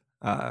competitive.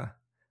 But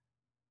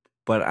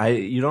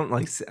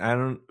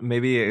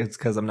maybe it's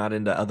because I'm not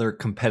into other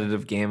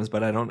competitive games,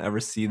 but I don't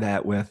ever see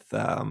that with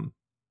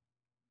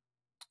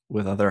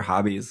other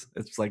hobbies.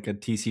 It's like a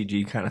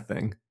TCG kind of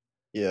thing.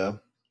 Yeah,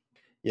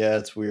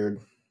 it's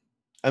weird.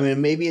 I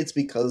mean, maybe it's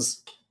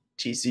because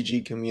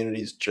TCG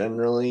communities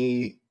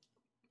generally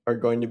are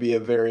going to be a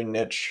very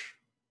niche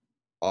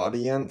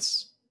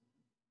audience,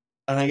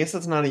 and I guess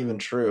that's not even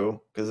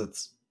true because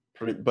it's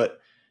pretty. But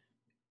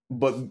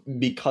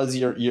because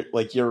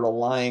you're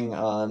relying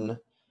on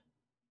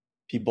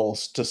people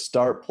to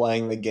start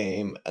playing the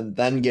game and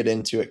then get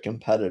into it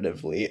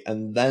competitively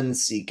and then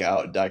seek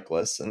out deck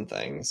lists and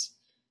things,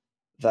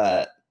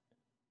 that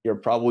you're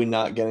probably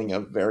not getting a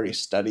very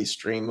steady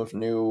stream of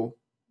new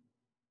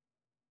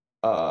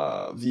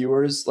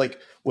viewers. Like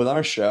with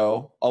our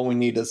show, all we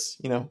need is,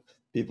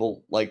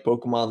 people like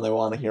Pokemon. They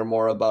want to hear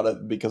more about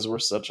it because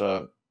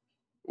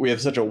we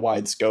have such a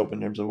wide scope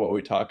in terms of what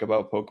we talk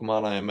about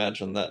Pokemon. I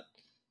imagine that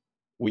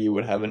we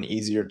would have an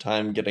easier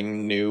time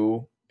getting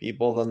new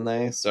people than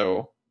they.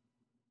 So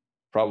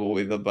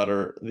probably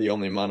the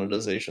only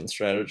monetization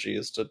strategy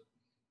is to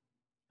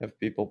have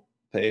people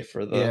pay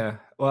for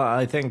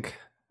I think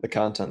the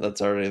content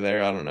that's already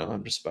there. I don't know.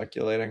 I'm just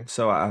speculating.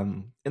 So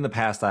in the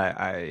past,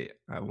 I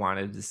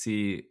wanted to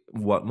see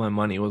what my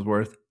money was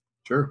worth.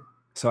 Sure.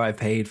 So I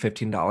paid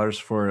 $15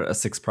 for a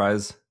Six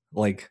Prize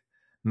like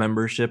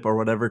membership or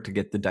whatever to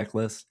get the deck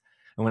list.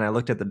 And when I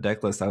looked at the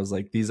deck list, I was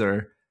like, these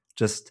are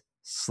just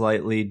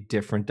slightly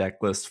different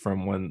deck lists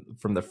from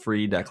the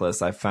free deck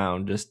lists I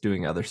found just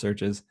doing other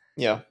searches.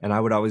 Yeah. And I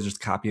would always just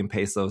copy and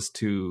paste those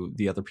to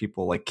the other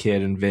people like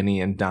Kid and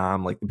Vinny and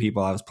Dom, like the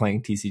people I was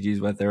playing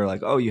TCGs with. They were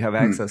like, oh, you have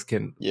access.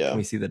 Can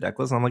we see the deck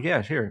list? And I'm like,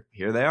 yeah, here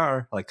they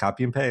are. Like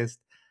copy and paste.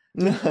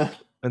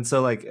 And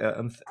so like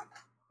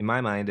in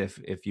my mind,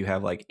 if you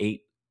have like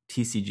 8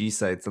 TCG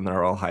sites and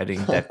they're all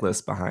hiding deck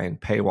lists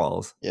behind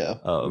paywalls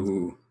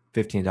of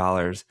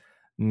 $15,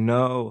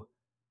 no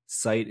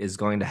site is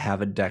going to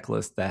have a deck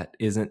list that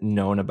isn't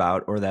known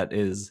about or that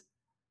is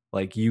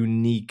like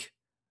unique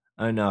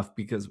enough,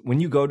 because when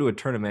you go to a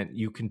tournament,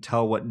 you can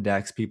tell what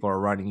decks people are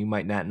running. You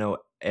might not know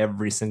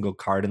every single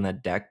card in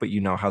that deck, but you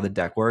know how the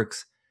deck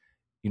works.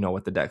 You know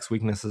what the deck's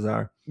weaknesses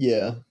are.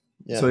 Yeah.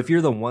 So if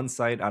you're the one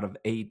site out of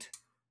 8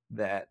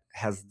 that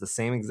has the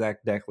same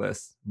exact deck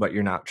list, but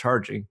you're not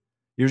charging,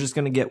 you're just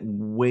going to get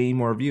way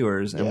more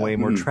viewers and way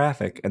more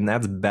traffic. And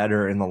that's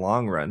better in the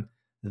long run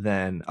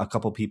than a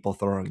couple people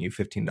throwing you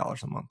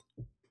 $15 a month.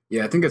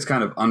 Yeah, I think it's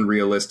kind of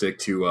unrealistic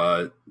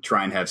to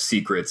try and have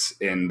secrets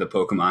in the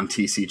Pokemon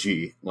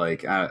TCG.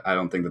 Like, I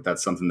don't think that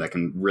that's something that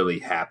can really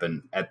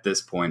happen at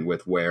this point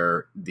with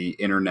where the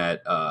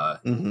internet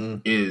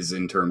is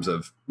in terms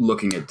of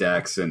looking at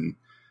decks and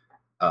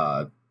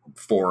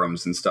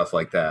forums and stuff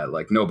like that.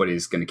 Like,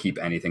 nobody's going to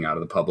keep anything out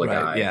of the public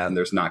eye. Yeah. And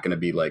there's not going to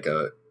be like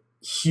a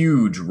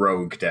huge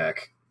rogue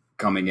deck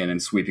coming in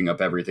and sweeping up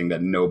everything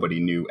that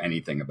nobody knew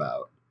anything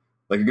about.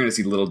 Like, you're going to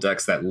see little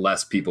decks that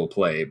less people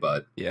play,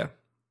 but yeah,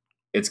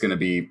 it's going to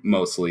be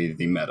mostly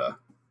the meta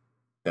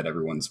that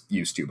everyone's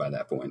used to by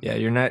that point. Yeah,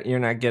 you're not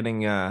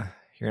getting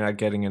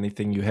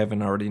anything you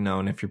haven't already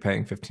known if you're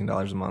paying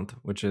 $15 a month,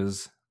 which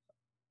is,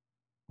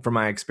 from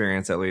my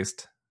experience at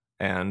least,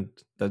 and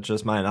that's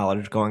just my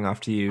knowledge going off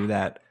to you,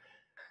 that,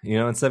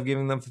 instead of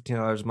giving them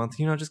 $15 a month,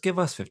 just give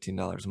us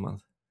 $15 a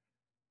month.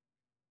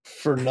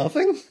 For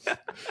nothing?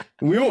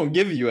 We won't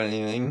give you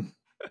anything.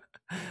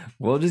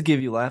 We'll just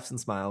give you laughs and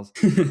smiles.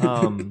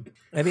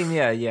 I mean,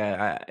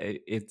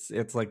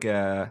 it's like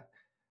a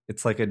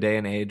day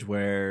and age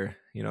where,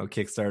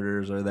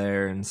 Kickstarters are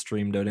there and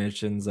stream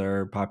donations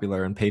are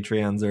popular and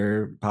Patreons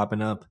are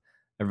popping up.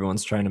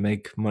 Everyone's trying to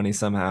make money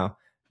somehow.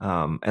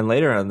 And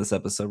later on this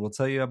episode, we'll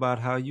tell you about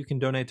how you can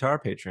donate to our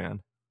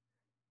Patreon.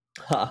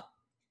 Huh.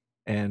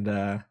 And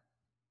no,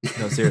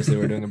 seriously,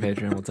 we're doing a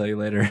Patreon. We'll tell you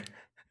later.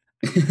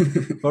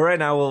 But right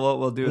now, what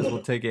we'll do is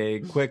we'll take a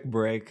quick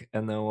break,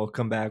 and then we'll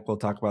come back. We'll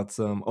talk about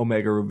some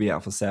Omega Ruby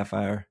Alpha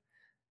Sapphire.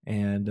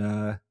 And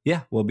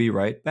we'll be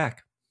right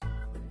back.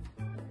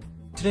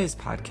 Today's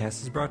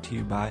podcast is brought to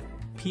you by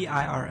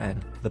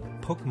PIRN, the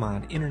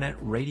Pokemon Internet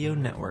Radio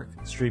Network,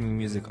 streaming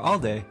music all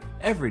day,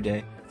 every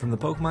day, from the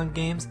Pokemon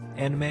games,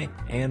 anime,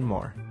 and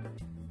more.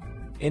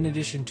 In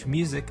addition to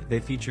music,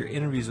 they feature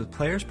interviews with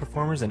players,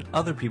 performers, and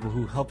other people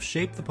who help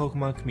shape the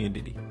Pokemon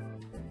community.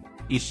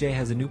 Each day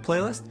has a new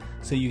playlist,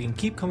 so you can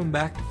keep coming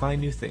back to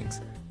find new things.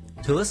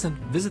 To listen,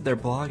 visit their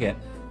blog at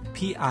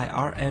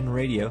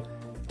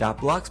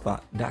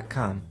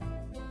pirnradio.blogspot.com.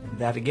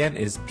 That again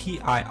is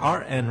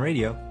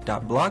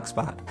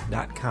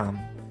pirnradio.blogspot.com.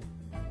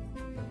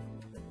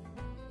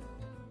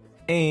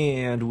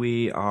 And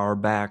we are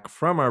back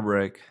from our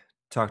break.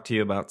 Talk to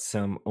you about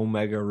some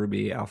Omega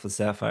Ruby Alpha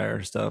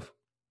Sapphire stuff.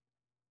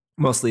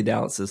 Mostly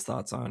Dallas's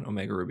thoughts on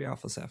Omega Ruby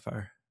Alpha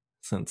Sapphire,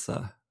 since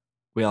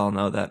we all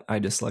know that I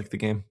dislike the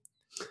game.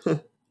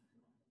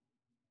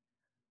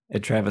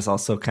 And Travis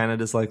also kind of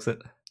dislikes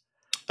it.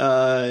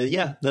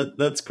 Yeah,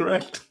 that's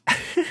correct.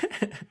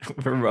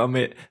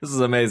 This is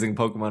an amazing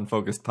Pokemon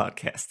focused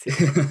podcast.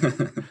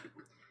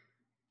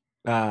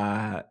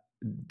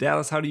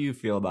 Dallas, how do you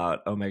feel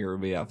about Omega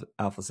Ruby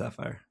Alpha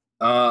Sapphire?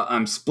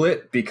 I'm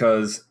split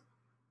because,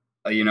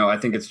 I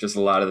think it's just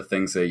a lot of the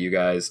things that you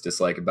guys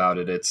dislike about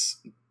it. It's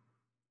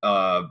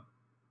a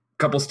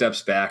couple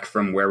steps back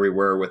from where we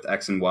were with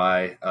X and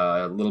Y.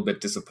 A little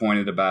bit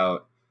disappointed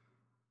about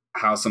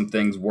how some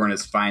things weren't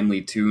as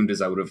finely tuned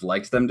as I would have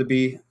liked them to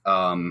be.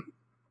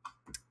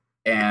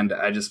 And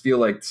I just feel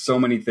like so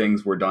many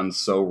things were done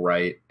so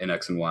right in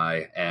X and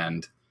Y,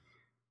 and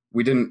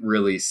we didn't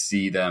really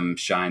see them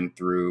shine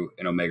through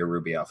in Omega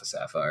Ruby Alpha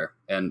Sapphire.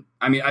 And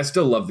I mean, I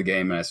still love the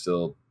game and I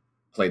still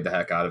played the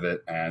heck out of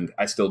it, and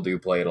I still do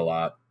play it a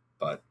lot,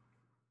 but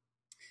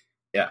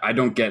yeah, I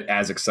don't get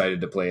as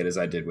excited to play it as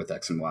I did with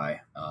X and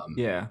Y.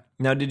 Yeah.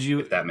 Now,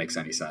 if that makes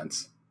any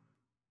sense.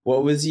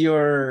 What was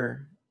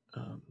your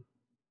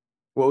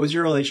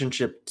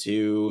relationship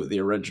to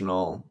the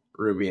original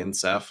Ruby and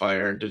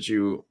Sapphire? Did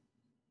you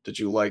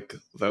like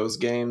those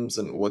games,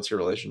 and what's your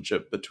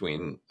relationship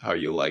between how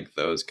you like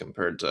those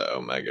compared to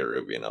Omega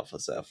Ruby and Alpha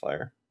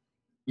Sapphire?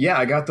 Yeah,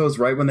 I got those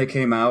right when they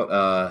came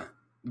out.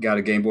 Got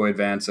a Game Boy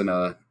Advance and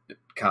a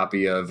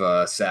copy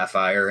of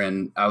Sapphire,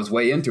 and I was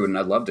way into it, and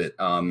I loved it.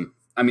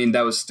 I mean,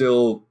 that was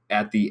still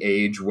at the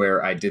age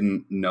where I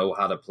didn't know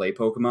how to play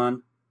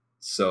Pokemon,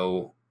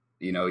 so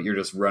you're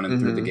just running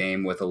through the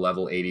game with a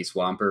level 80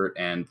 Swampert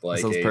and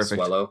like a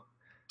Swellow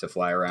to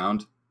fly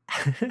around.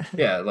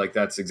 Yeah, like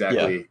that's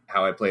exactly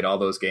how I played all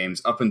those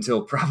games up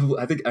until probably,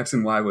 I think X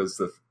and Y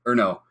was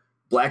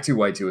Black 2,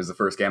 White 2 was the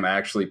first game I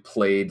actually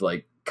played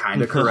like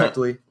kind of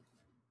correctly.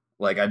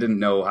 Like I didn't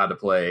know how to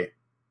play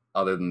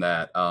other than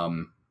that.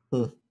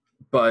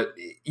 But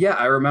yeah,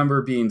 I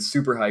remember being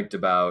super hyped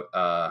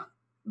about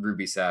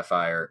Ruby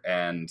Sapphire,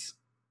 and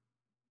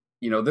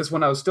this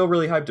one I was still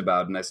really hyped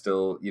about, and I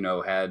still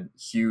had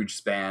huge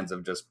spans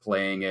of just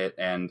playing it,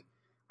 and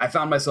I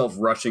found myself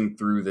rushing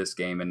through this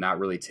game and not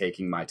really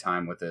taking my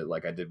time with it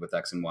like I did with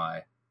X and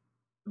Y.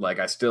 Like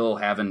I still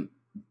haven't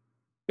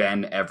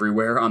been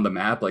everywhere on the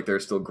map. Like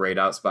there's still grayed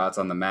out spots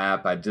on the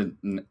map. I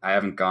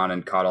haven't gone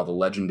and caught all the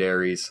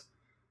legendaries.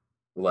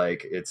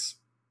 Like it's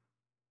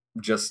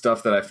just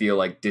stuff that I feel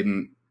like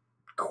didn't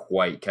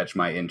quite catch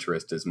my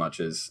interest as much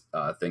as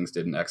things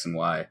did in X and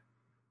Y.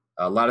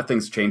 A lot of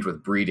things changed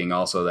with breeding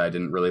also that I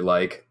didn't really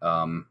like.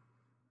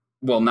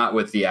 Well, not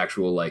with the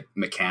actual like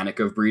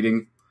mechanic of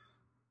breeding,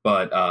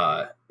 but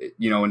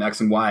in X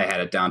and Y I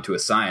had it down to a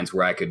science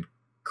where I could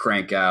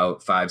crank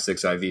out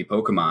 5-6 IV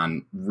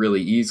Pokemon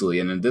really easily.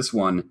 And in this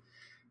one,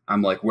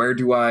 I'm like, where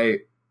do I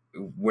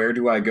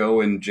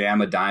go and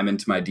jam a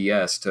diamond to my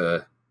DS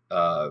to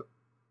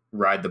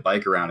ride the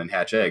bike around and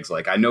hatch eggs?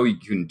 Like I know you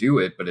can do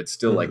it, but it's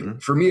still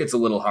like, for me, it's a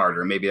little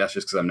harder. Maybe that's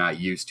just because I'm not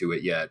used to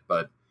it yet,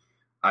 but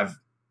I've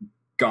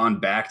gone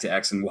back to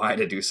X and Y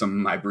to do some of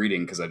my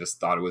breeding because I just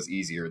thought it was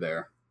easier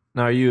there.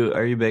 Now, are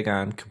you big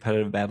on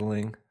competitive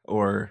battling,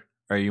 or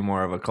are you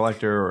more of a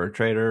collector or a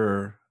trader,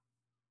 or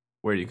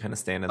Where do you kind of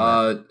stand in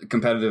that?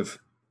 Competitive.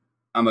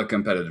 I'm a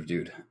competitive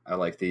dude. I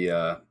like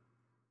the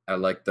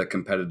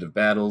competitive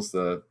battles,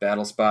 the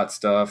battle spot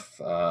stuff.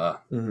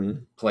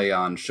 Play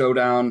on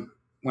Showdown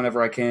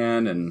whenever I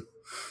can, and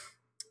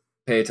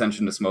pay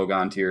attention to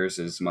Smogon tiers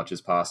as much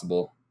as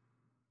possible.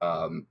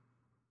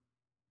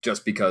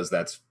 Just because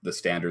that's the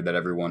standard that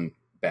everyone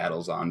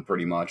battles on,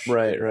 pretty much.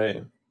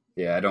 Right.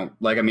 Yeah, I don't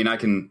like. I mean, I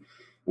can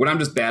when I'm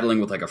just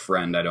battling with like a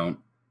friend, I don't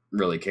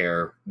really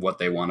care what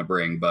they want to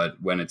bring.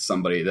 But when it's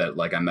somebody that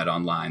like I met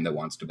online that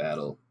wants to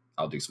battle,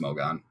 I'll do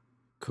Smogon.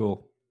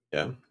 Cool.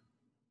 Yeah.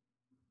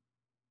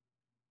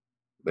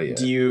 But yeah.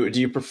 Do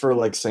you prefer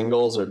like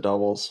singles or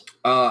doubles?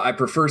 I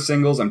prefer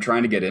singles. I'm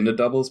trying to get into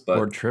doubles, but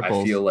Or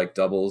triples. I feel like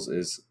doubles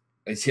is.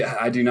 Yeah,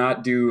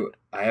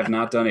 I have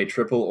not done a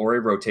triple or a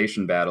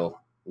rotation battle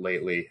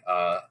lately.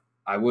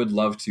 I would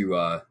love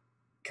to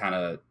kind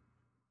of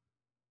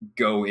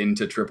go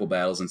into triple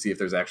battles and see if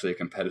there's actually a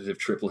competitive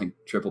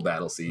triple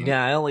battle scene.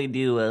 Yeah, I only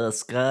do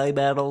sky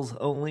battles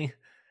only.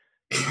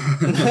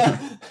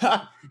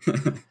 I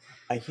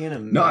can't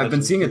imagine. No, I've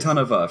been seeing a ton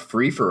of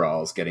free for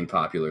alls getting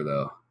popular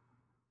though.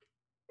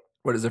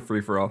 What is a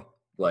free for all?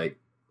 Like,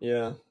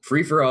 yeah,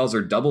 free for alls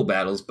are double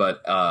battles,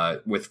 but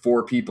with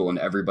 4 people and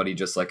everybody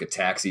just like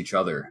attacks each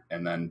other,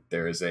 and then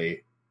there is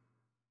a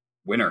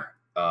winner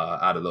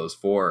out of those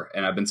 4.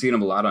 And I've been seeing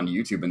them a lot on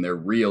YouTube, and they're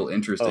real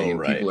interesting.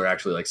 And people are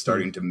actually like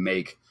starting to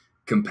make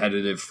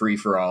competitive free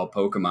for all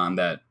Pokemon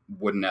that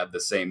wouldn't have the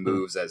same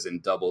moves as in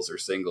doubles or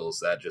singles,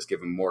 that just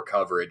give them more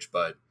coverage,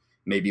 but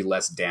maybe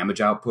less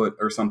damage output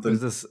or something.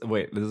 Is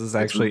this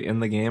actually in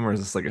the game, or is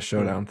this like a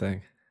showdown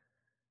thing?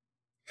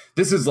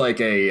 This is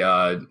like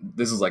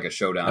a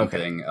showdown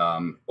thing,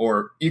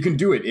 or you can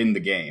do it in the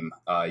game.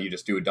 You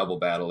just do a double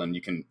battle, and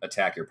you can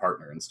attack your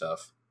partner and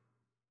stuff.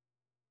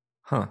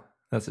 Huh,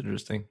 that's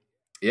interesting.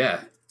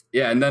 Yeah,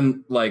 and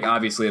then like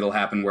obviously it'll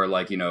happen where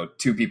like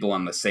 2 people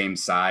on the same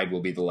side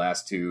will be the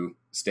last 2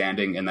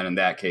 standing, and then in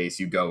that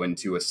case you go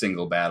into a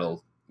single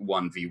battle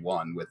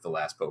 1v1 with the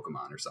last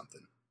Pokemon or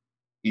something.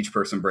 Each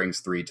person brings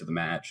 3 to the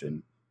match,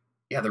 and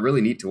yeah, they're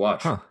really neat to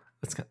watch. Huh,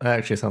 that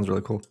actually sounds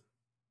really cool.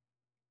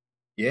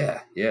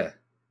 Yeah.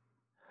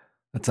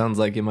 That sounds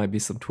like it might be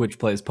some Twitch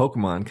plays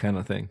Pokemon kind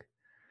of thing.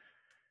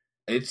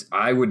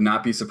 I would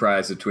not be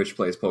surprised if Twitch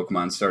plays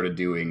Pokemon started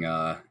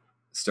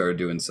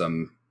doing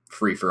some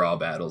free for all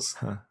battles.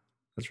 Huh,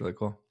 that's really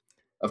cool.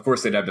 Of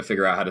course, they'd have to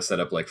figure out how to set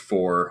up like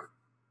 4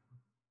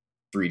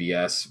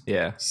 3DS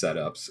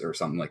setups or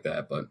something like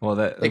that. But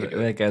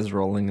that guy's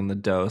rolling in the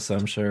dough, so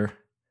I'm sure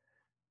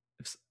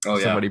if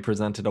somebody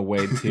presented a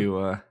way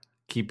to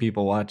keep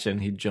people watching,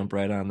 he'd jump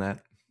right on that.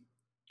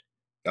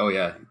 Oh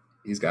yeah,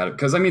 he's got it.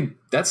 Because I mean,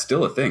 that's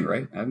still a thing,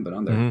 right? I haven't been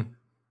on there. Mm-hmm.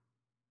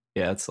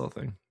 Yeah, it's still a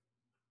thing.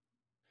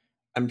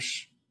 I'm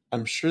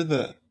sure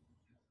that.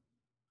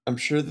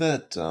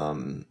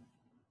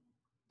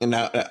 And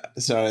now,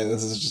 sorry,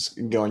 this is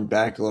just going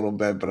back a little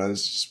bit, but I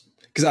was just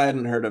because I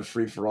hadn't heard of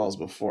free for alls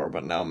before,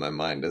 but now my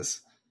mind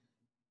is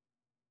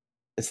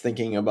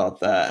thinking about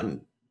that,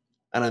 and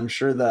I'm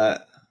sure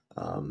that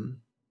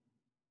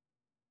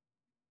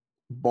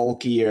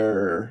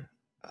bulkier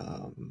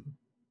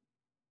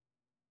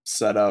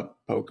setup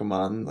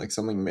Pokemon, like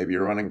something maybe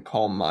you're running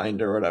Calm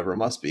Mind or whatever,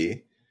 must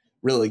be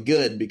really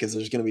good, because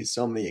there's going to be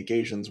so many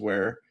occasions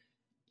where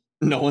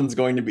no one's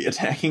going to be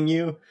attacking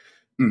you.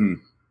 Mm-hmm.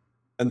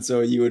 And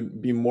so you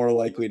would be more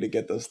likely to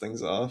get those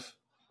things off.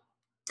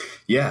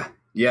 Yeah,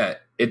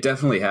 it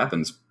definitely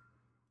happens.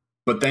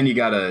 But then you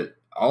gotta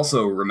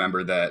also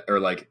remember that, or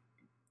like,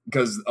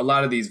 because a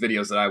lot of these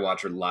videos that I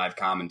watch are live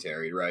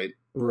commentary, right?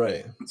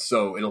 Right.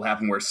 So it'll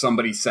happen where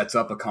somebody sets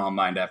up a Calm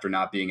Mind after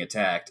not being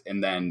attacked,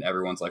 and then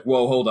everyone's like,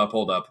 whoa, hold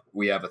up.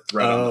 We have a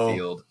threat on the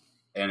field.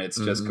 And it's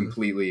just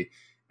completely...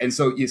 And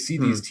so you see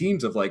these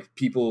teams of like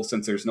people,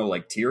 since there's no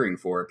like tiering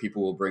for it,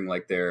 people will bring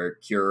like their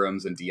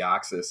Curums and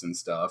Deoxys and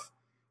stuff,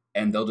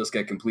 and they'll just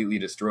get completely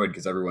destroyed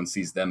because everyone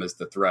sees them as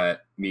the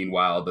threat.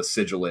 Meanwhile, the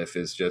Sigilyph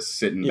is just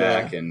sitting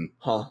back and...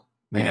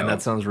 Man,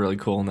 that sounds really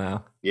cool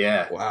now.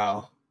 Yeah.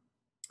 Wow.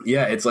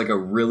 Yeah, it's like a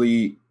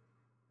really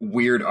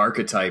weird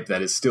archetype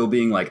that is still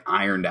being like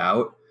ironed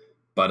out.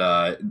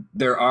 But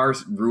there are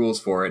rules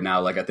for it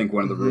now. Like I think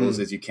one of the rules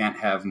is you can't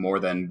have more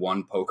than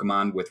 1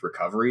 Pokemon with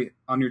recovery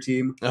on your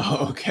team.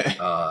 Oh, okay.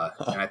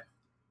 I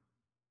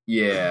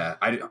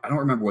don't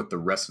remember what the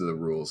rest of the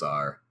rules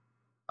are.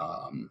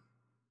 I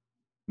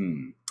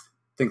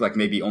think like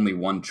maybe only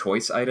 1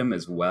 choice item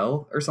as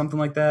well, or something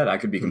like that. I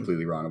could be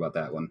completely wrong about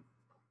that one.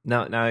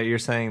 Now you're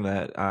saying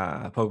that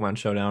Pokemon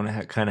Showdown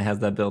kind of has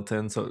that built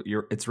in, so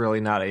it's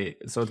really not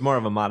so it's more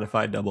of a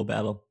modified double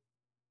battle.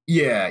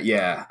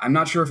 Yeah. I'm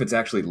not sure if it's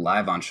actually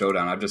live on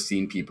Showdown. I've just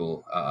seen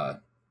people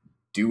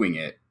doing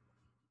it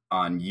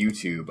on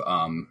YouTube.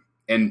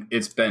 And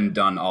it's been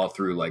done all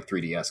through like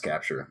 3DS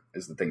capture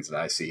is the things that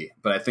I see.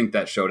 But I think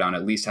that Showdown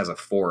at least has a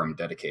forum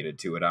dedicated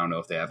to it. I don't know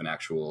if they have an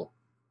actual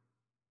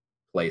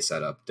play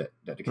setup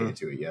dedicated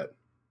to it yet.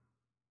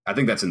 I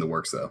think that's in the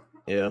works though.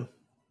 Yeah.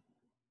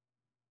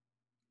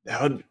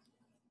 That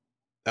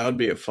would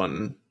be a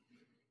fun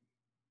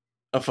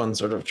a fun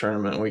sort of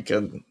tournament we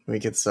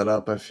could set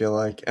up, I feel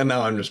like. And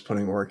now I'm just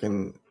putting work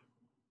in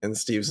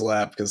Steve's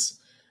lap because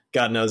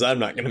God knows I'm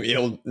not going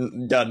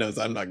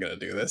to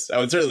do this. I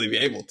would certainly be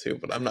able to,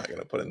 but I'm not going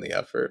to put in the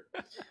effort.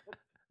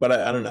 But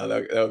I don't know.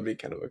 That would be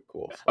kind of a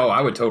cool. Oh,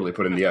 I would totally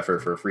put in the effort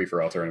for a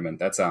free-for-all tournament.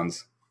 That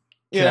sounds...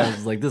 Yeah, I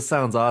was like, this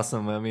sounds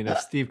awesome. I mean, if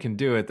Steve can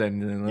do it,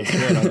 then let's do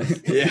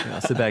it. Yeah.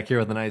 I'll sit back here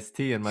with an iced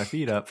tea and my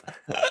feet up.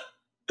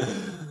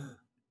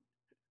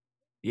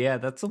 Yeah,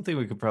 that's something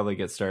we could probably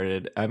get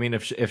started. I mean,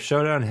 if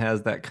Showdown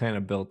has that kind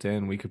of built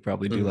in, we could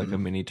probably do like a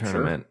mini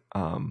tournament,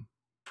 and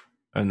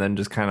then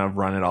just kind of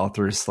run it all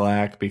through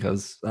Slack,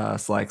 because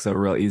Slack's a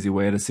real easy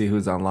way to see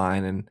who's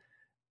online and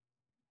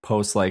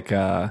post like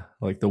the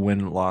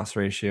win-loss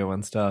ratio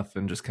and stuff,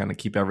 and just kind of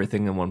keep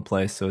everything in one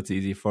place so it's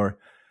easy for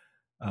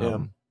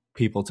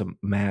people to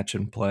match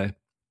and play.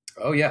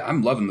 Oh yeah,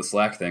 I'm loving the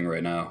Slack thing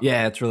right now.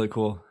 Yeah, it's really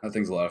cool. That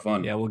thing's a lot of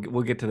fun. Yeah,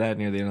 we'll get to that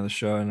near the end of the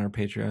show on our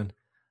Patreon.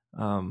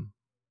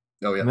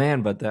 Oh yeah,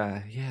 man, but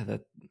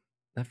that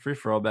free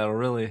for all battle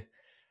really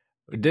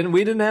we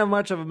didn't have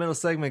much of a middle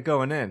segment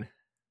going in,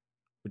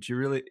 but you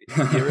really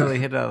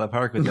hit it out of the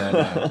park with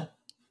that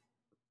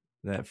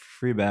that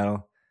free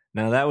battle.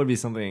 Now that would be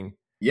something.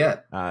 Yeah,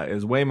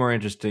 is way more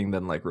interesting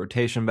than like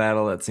rotation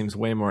battle. That seems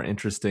way more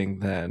interesting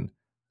than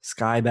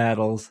sky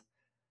battles.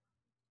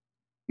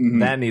 Mm-hmm.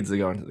 That needs to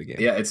go into the game.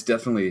 Yeah, it's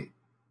definitely.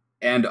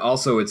 And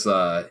also it's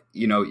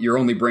you're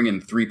only bringing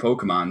 3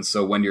 Pokemon,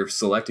 so when you're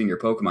selecting your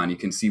Pokemon, you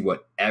can see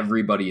what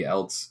everybody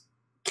else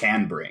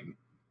can bring.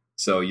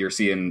 So you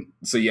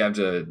have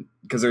to,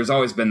 because there's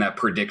always been that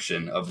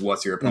prediction of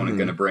what's your opponent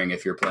going to bring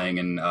if you're playing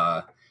in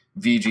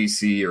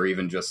VGC or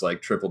even just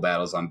like triple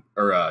battles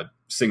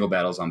single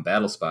battles on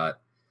BattleSpot.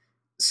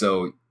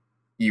 So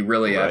you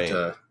really have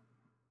to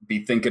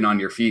be thinking on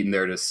your feet, and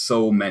there are just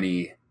so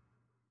many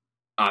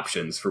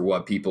options for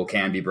what people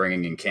can be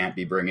bringing and can't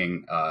be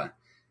bringing.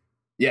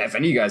 Yeah, if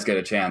any of you guys get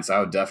a chance, I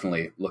would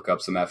definitely look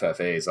up some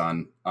FFAs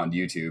on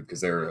YouTube,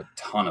 because there are a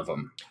ton of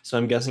them. So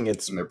I'm guessing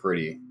they're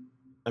pretty.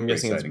 I'm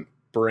guessing exciting. It's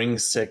bring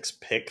 6,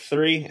 pick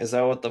 3. Is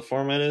that what the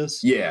format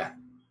is? Yeah,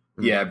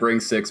 yeah. Bring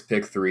 6,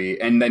 pick 3,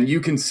 and then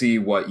you can see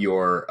what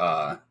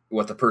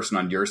what the person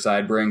on your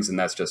side brings, and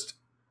that's just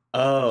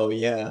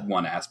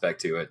one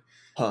aspect to it.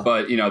 Huh.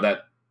 But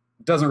that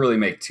doesn't really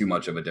make too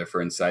much of a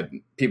difference.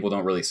 People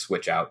don't really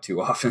switch out too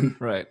often,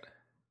 right?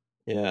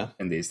 Yeah,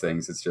 in these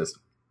things, it's just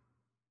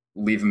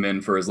leave them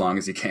in for as long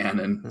as you can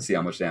and see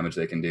how much damage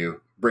they can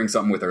do. Bring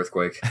something with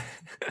Earthquake.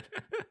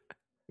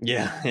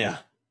 Yeah.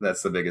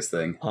 That's the biggest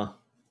thing. Huh.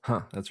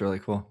 That's really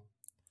cool.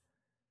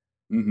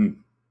 Mm-hmm.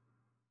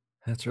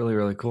 That's really,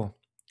 really cool.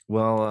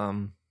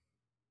 Well,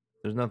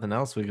 there's nothing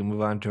else. We can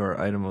move on to our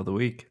item of the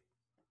week.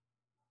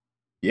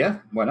 Yeah,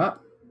 why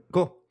not?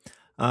 Cool.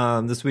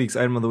 This week's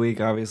item of the week,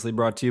 obviously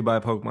brought to you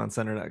by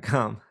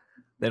PokemonCenter.com.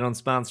 They don't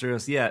sponsor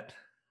us yet,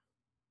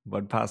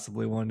 but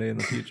possibly one day in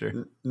the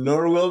future.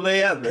 Nor will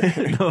they ever.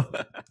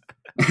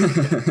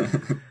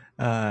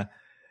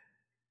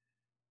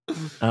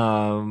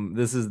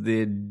 This is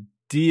the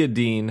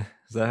Diadine.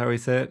 Is that how we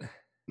say it?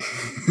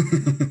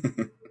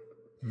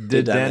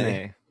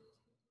 Dedenne.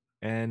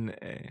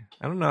 N-A.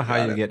 I don't know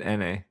how you get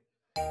N-A.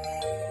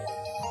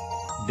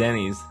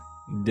 Denny's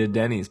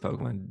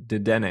Pokemon.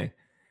 Dedenne.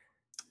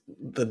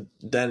 The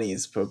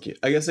Denny's Pokemon.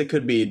 I guess it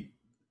could be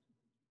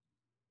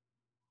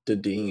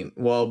Dedenne.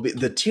 Well,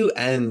 the 2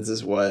 N's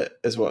is what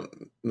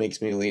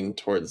makes me lean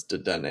towards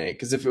Dedenne.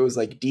 Because if it was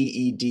like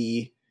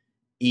Dedene,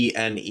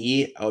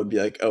 I would be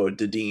like, oh,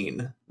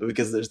 Dedenne. But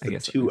because there's the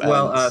 2 N's.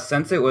 Well,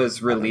 since it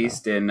was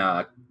released in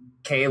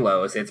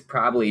Kalos, it's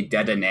probably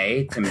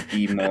Dedenne to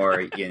be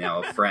more,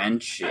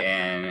 French,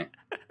 and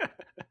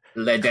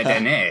Le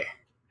Dedenne.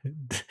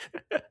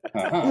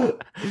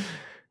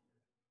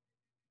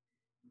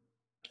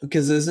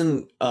 Because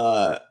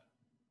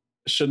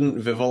shouldn't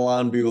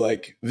Vivillon be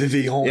like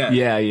Vivillon?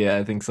 Yeah,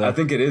 I think so. I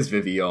think it is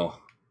Vivillon.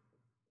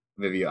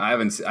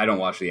 I don't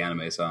watch the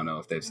anime, so I don't know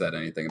if they've said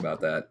anything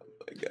about that. Oh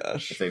my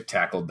gosh. If they've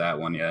tackled that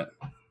one yet.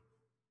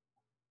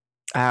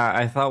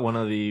 I thought one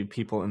of the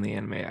people in the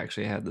anime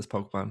actually had this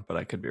Pokemon, but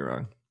I could be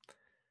wrong.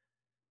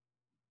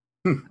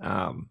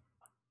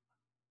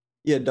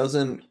 Yeah,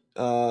 doesn't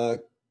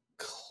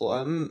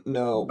Clem?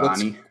 No,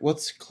 Bonnie.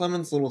 What's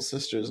Clement's little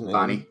sister's name?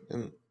 Bonnie.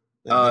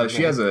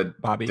 She has a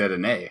Bobby.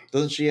 Dedenne.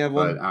 Doesn't she have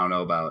one? But I don't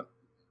know about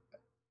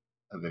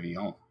a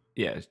Vivillon.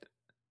 Yeah.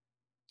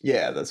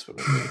 Yeah, that's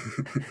what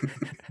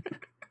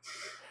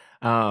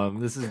I mean.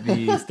 This is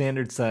the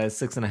standard size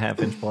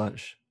 6.5-inch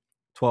plush,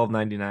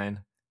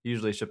 $12.99.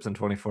 Usually ships in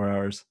 24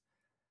 hours.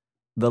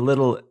 The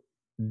little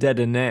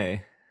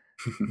Dedenne,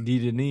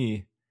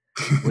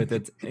 with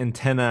its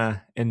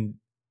antenna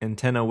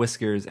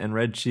whiskers and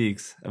red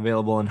cheeks,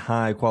 available in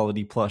high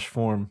quality plush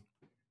form.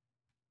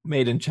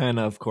 Made in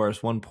China, of course,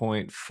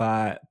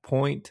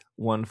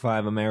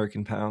 1.15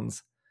 American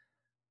pounds,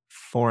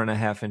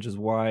 4.5 inches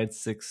wide,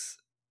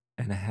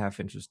 6.5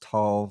 inches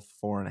tall,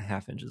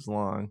 4.5 inches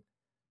long.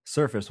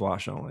 Surface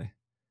wash only.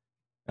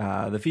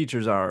 The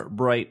features are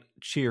bright,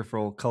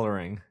 cheerful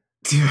coloring,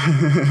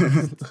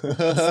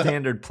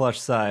 standard plush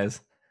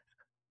size,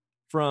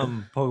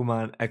 from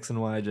Pokemon X and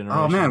Y generation.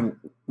 Oh man,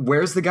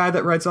 where's the guy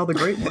that writes all the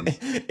great ones?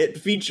 It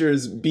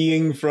features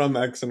being from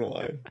X and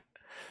Y.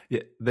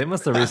 Yeah, they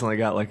must have recently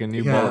got like a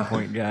new bullet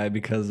point guy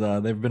because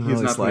they've been He's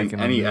really not putting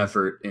slacking any on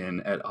effort in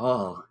at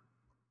all.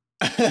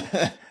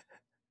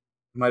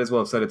 Might as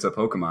well have said it's a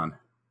Pokemon.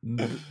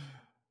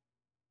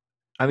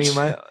 I mean,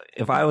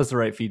 if I was to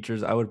write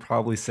features, I would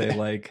probably say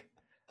like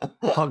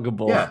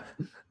huggable. Yeah.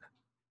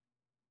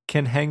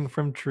 Can hang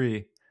from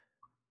tree.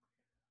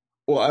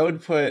 Well, I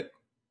would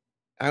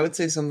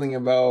say something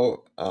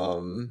about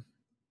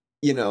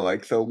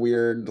like the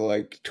weird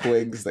like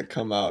twigs that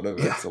come out of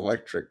its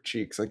electric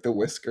cheeks, like the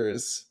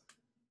whiskers.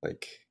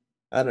 Like,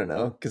 I don't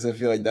know, because I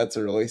feel like that's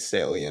a really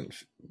salient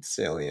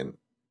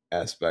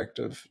aspect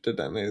of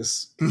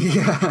Dedene's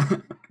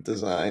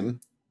design.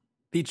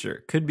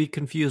 Feature could be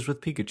confused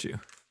with Pikachu.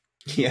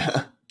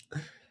 Yeah.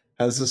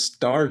 Has a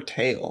star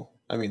tail.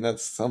 I mean,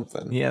 that's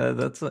something. Yeah,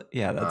 that's a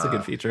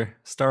good feature.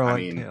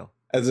 Star-like tail.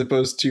 As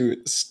opposed to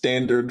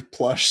standard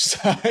plush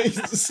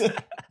size.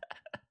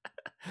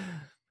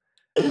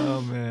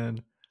 Oh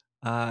man.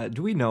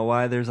 Do we know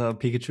why there's a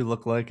Pikachu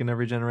look-alike in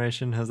every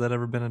generation? Has that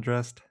ever been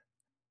addressed?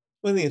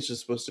 Well, I think it's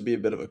just supposed to be a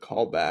bit of a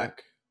callback,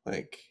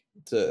 like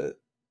to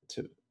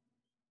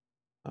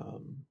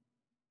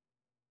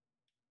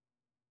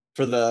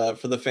for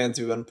the fans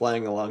who've been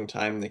playing a long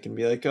time, they can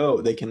be like, oh,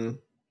 they can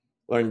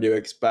learn to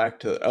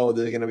expect there's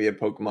going to be a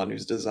Pokemon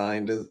whose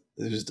design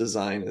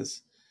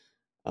is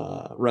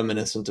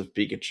reminiscent of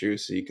Pikachu,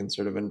 so you can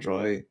sort of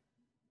enjoy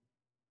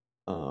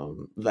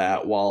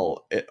that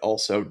while it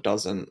also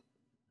doesn't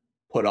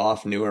put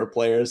off newer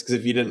players. Because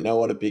if you didn't know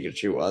what a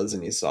Pikachu was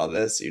and you saw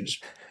this, you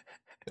just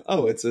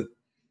it's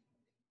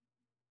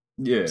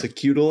a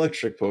cute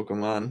electric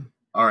Pokemon.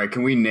 All right,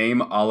 can we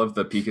name all of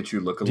the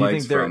Pikachu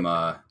lookalikes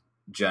from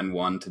Gen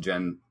 1 to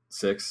Gen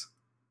 6?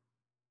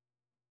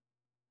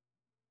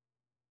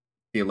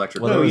 The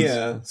electric.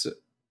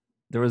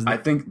 There was. I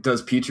think,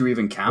 does Pichu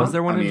even count? Was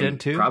there one in Gen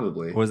 2?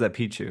 Probably. Or was that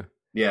Pichu?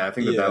 Yeah, I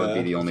think that would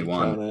be the only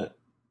one.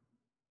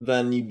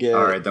 Then you get.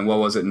 All right, then what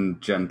was it in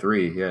Gen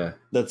 3? Yeah.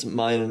 That's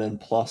Minun and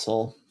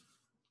Plusle.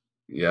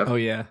 Yep. Oh,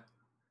 yeah.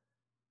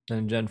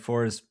 Then Gen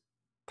 4 is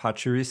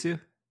Pachirisu?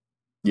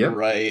 Yep.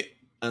 Right.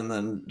 And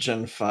then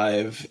Gen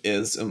 5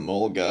 is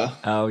Emolga.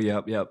 Oh,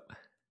 yep.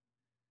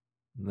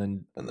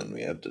 And then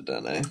we have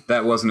Dedenne.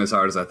 That wasn't as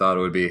hard as I thought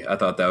it would be. I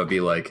thought that would be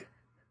like...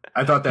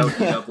 I thought that would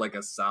be up like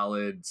a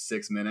solid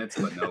 6 minutes,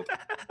 but nope.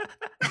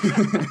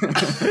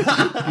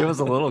 Give us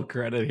a little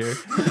credit here.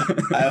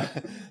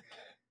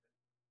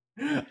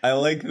 I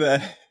like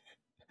that.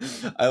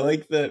 I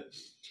like that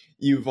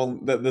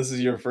that this is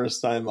your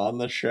first time on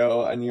the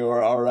show, and you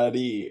are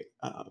already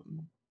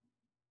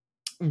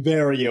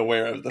very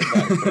aware of the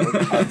fact that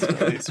we're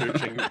constantly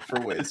searching for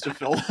ways to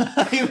fill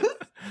time.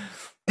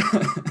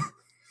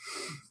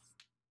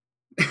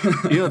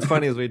 You know what's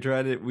funny is we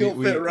tried it. We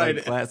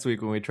like last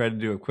week when we tried to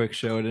do a quick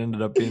show, it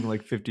ended up being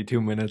like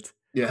 52 minutes.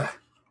 Yeah.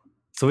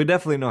 So we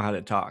definitely know how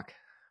to talk.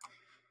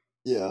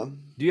 Yeah.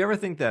 Do you ever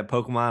think that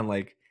Pokemon,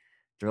 like,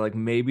 they're like,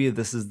 maybe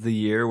this is the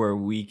year where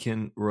we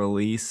can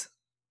release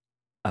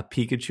a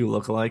Pikachu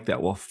lookalike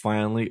that will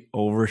finally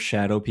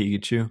overshadow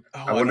Pikachu? Oh,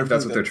 I wonder if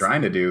that's what they're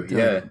trying to do.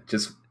 Yeah,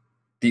 just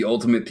the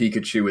ultimate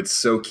Pikachu. It's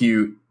so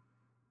cute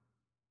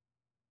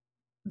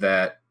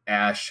that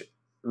Ash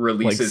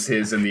releases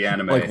his in the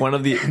anime. Like one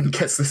of the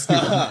gets this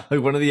like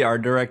one of the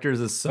art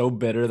directors is so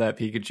bitter that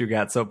Pikachu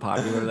got so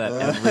popular that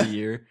every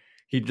year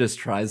he just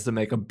tries to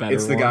make a better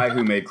It's the guy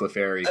who made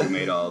Clefairy who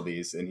made all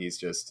these, and he's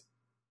just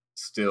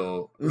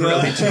still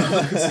really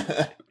jealous.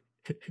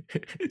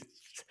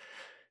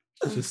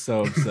 Just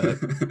so upset.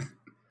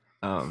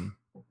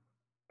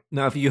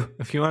 Now if you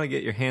want to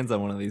get your hands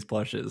on one of these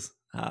plushes,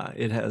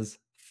 it has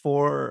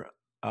four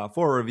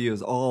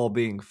reviews, all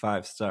being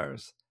 5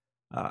 stars.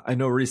 I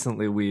know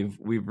recently we've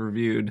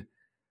reviewed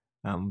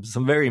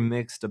some very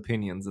mixed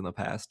opinions in the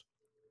past,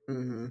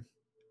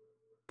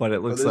 but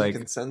it looks like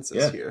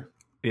consensus here.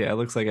 Yeah, it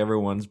looks like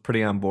everyone's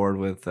pretty on board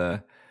with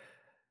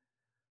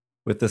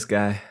this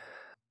guy.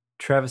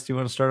 Travis, do you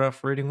want to start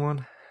off reading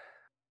one?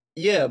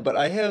 Yeah, but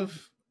I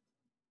have.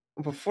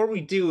 Before we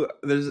do,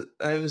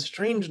 I have a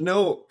strange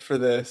note for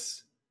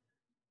this.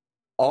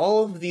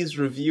 All of these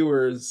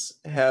reviewers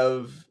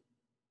have,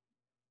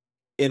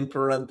 in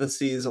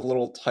parentheses, a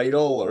little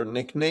title or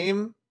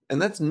nickname,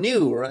 and that's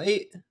new,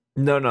 right?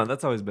 No,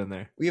 that's always been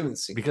there. We haven't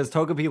seen because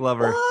Togepi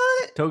Lover.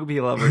 What?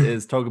 Togepi Lover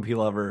is Togepi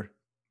Lover,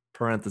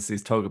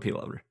 parentheses Togepi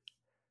Lover.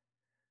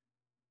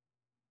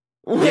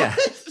 What? Yeah.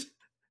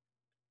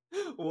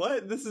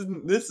 What? This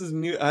is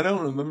new. I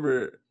don't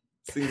remember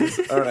seeing this.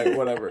 All right,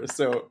 whatever.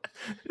 So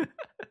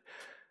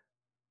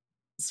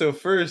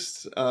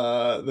first,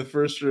 the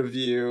first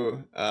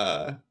review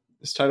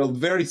is titled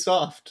 "Very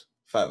Soft."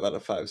 5 out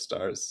of 5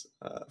 stars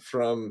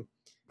from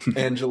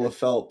Angela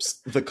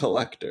Phelps, the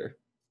collector,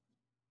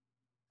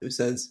 who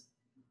says,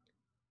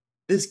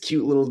 "This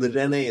cute little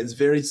Dedenne is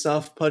very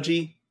soft,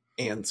 pudgy,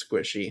 and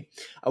squishy.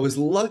 I was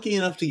lucky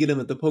enough to get him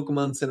at the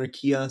Pokemon Center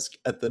kiosk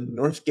at the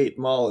Northgate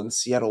Mall in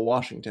Seattle,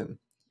 Washington.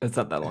 It's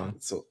not that long.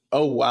 So,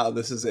 oh wow,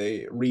 this is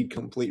a read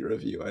complete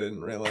review. I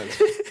didn't realize.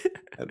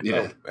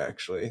 Yeah. Oh,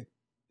 actually,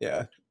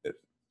 yeah, it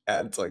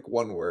adds like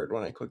one word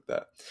when I click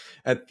that.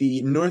 At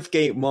the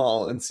Northgate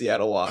Mall in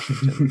Seattle,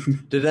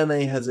 Washington,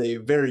 Dedenne has a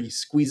very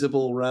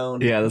squeezable,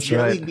 round that's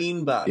jelly right.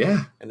 bean body,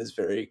 Yeah. and is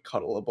very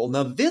cuddleable.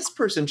 Now, this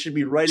person should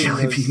be writing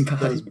Jelly bean body.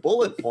 those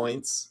bullet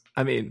points.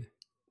 I mean,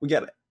 We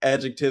got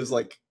adjectives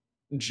like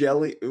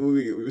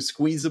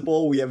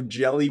squeezable. We have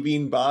jelly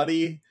bean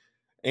body.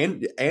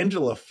 And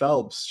Angela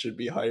Phelps should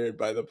be hired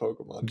by the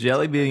Pokemon.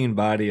 jelly bean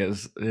body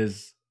is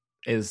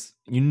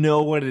you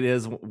know what it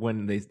is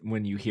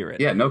when you hear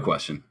it. Yeah, no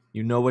question.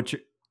 You know what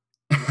you're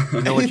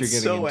getting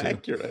so into.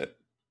 accurate.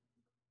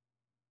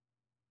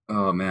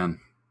 Oh man.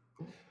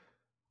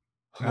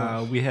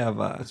 We have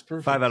That's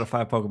perfect. 5 out of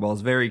 5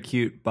 Pokeballs. Very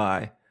cute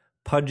by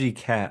Pudgy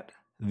Cat,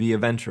 the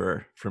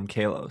Adventurer from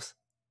Kalos.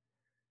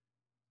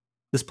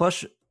 This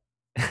plush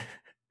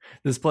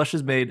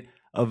is made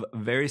of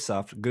very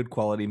soft, good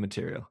quality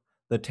material.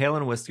 The tail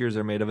and whiskers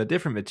are made of a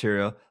different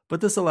material,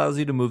 but this allows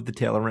you to move the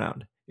tail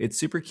around. It's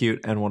super cute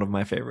and one of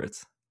my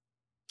favorites.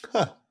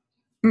 Huh.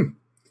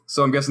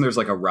 So I'm guessing there's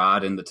like a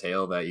rod in the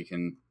tail that you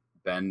can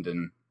bend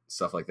and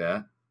stuff like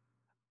that.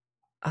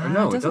 Or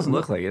no, it doesn't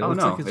look like it. It Oh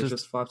looks no, like it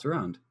just flops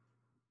around.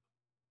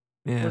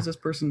 yeah, What is this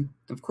person?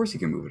 Of course you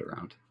can move it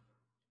around.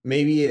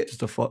 Maybe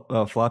just a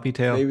floppy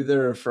tail. Maybe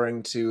they're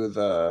referring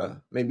to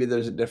maybe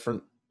there's a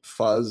different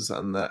fuzz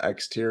on the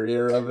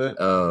exterior of it.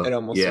 Oh, It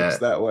almost yeah. looks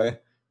that way.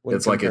 when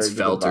It's like it's compared to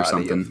the felt or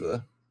body of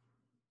something.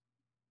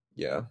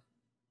 Yeah.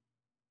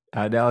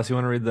 Dallas, you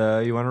want to read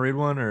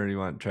one, or you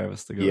want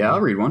Travis to go? Yeah,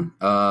 I'll read one.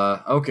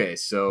 Okay,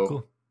 so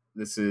Cool.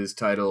 This is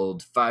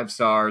titled 5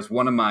 stars.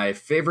 One of my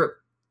favorites.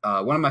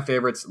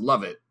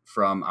 Love it.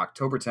 From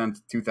October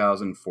 10th,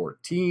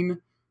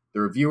 2014.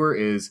 The reviewer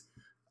is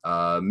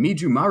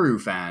Mijumaru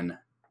fan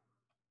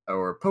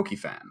or Poke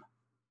fan.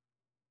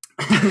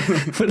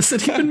 What does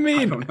it even I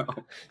mean? don't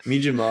know.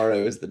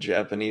 Mijumaru is the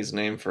Japanese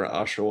name for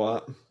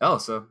Oshawott. Oh,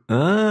 so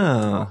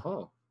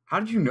Oh, how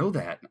did you know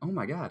that? Oh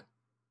my god,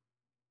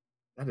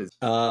 that is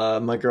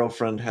My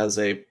girlfriend has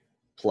a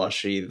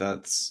plushie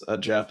that's a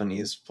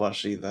Japanese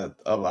plushie of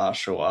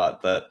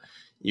Oshawott that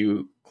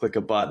you click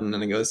a button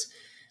and it goes,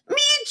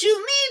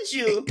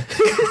 Miju.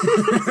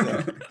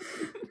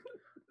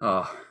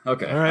 Oh,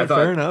 okay. all right,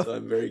 fair enough. So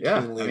I'm very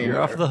Yeah, keenly I mean, You're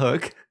aware. off the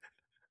hook.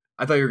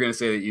 I thought you were going to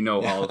say that you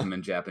know all of them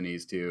in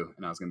Japanese too,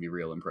 and I was going to be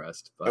real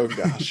impressed. But Oh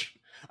gosh.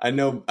 I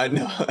know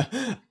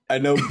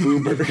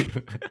Boober.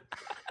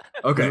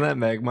 okay. Isn't that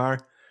Magmar?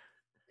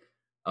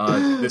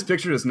 This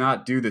picture does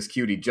not do this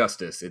cutie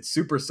justice. It's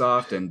super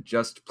soft and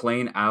just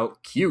plain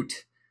out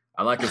cute.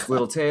 I like its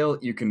little tail.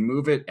 You can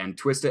move it and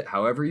twist it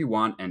however you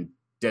want, and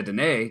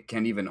Dedenne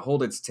can even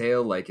hold its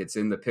tail like it's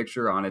in the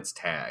picture on its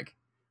tag.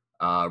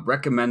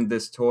 Recommend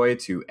this toy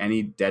to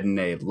any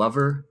Dedenne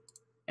lover,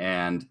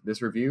 and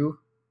this review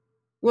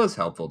was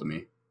helpful to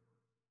me.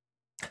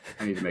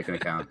 I need to make an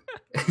account.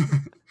 I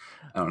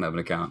don't have an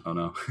account. Oh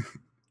no.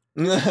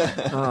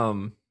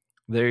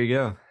 There you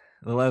go.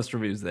 The last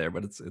review's there,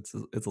 but it's a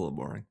little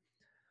boring.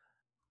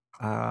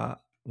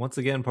 Once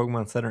again,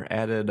 Pokemon Center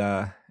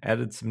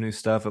added some new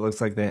stuff. It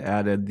looks like they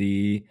added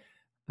the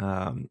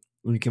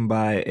you can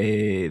buy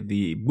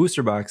the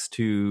booster box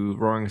to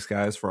Roaring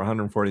Skies for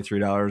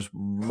 $143.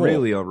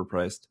 Really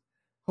overpriced.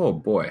 Oh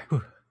boy.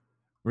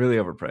 Really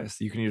overpriced.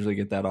 You can usually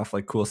get that off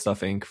like Cool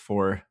Stuff Inc.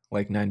 for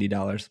like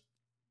 $90.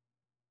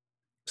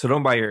 So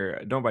don't buy your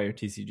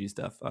TCG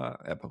stuff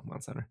at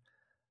Pokemon Center.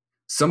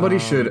 Somebody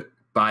should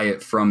buy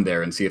it from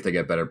there and see if they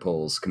get better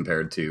pulls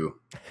compared to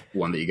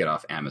one that you get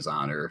off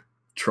Amazon or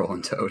Troll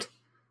and Toad.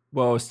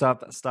 Whoa,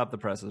 stop the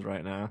presses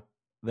right now.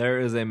 There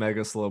is a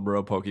Mega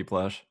Slowbro Poke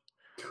plush.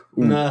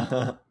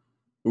 Ooh.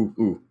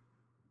 Ooh.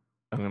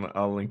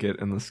 I'll link it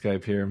in the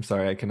Skype here. I'm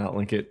sorry I cannot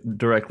link it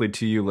directly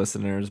to you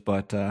listeners,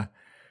 but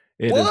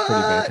it is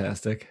pretty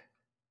fantastic.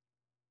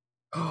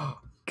 I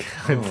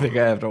think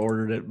I have to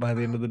order it by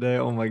the end of the day.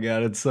 Oh my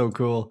god, it's so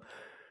cool.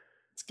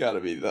 It's got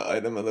to be the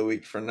item of the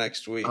week for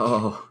next week.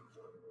 Oh,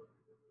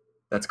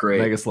 that's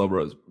great. Mega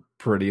Slowbro is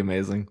pretty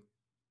amazing.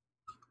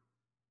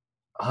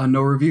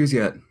 No reviews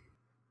yet.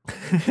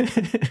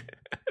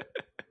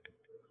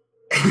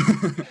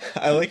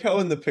 I like how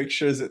in the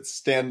pictures it's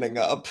standing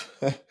up.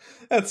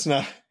 That's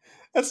not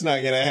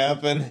gonna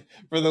happen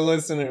for the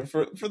listener.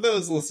 For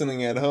those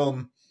listening at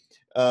home,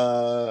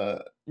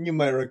 you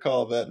might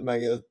recall that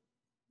Mega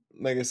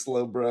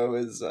Slowbro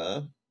is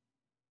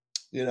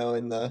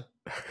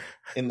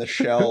in the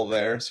shell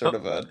there, sort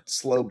of a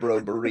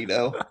Slowbro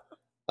burrito.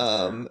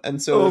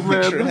 And so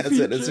the picture has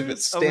it as if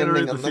it's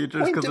standing on the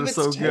point of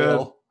its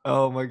tail.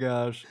 Oh my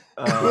gosh.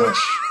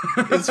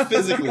 Which is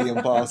physically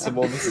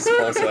impossible. This is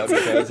false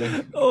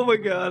advertising. Oh my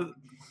god.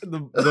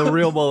 The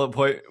real bullet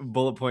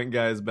point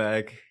guy is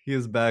back. He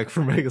is back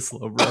for Mega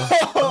Slowbro.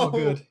 Oh,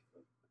 good.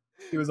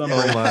 He was on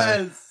Oh the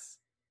my.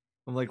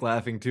 I'm like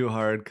laughing too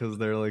hard because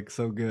they're like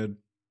so good.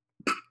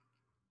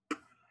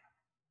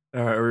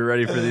 All right, are we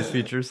ready for these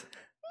features?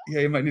 Yeah,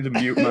 you might need to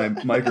mute my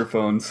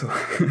microphone. So.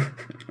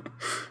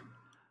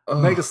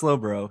 Mega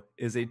Slowbro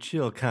is a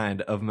chill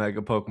kind of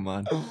Mega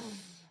Pokemon.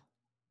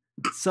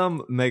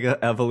 Some Mega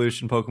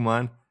Evolution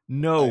Pokemon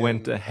know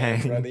when to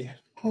hang. Ready.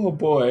 Oh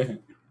boy.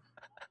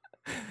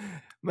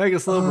 Mega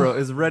Slowbro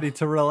is ready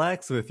to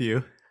relax with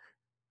you.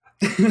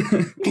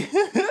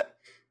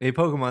 A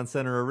Pokemon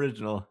Center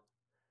original.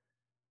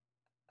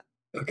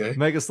 Okay.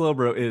 Mega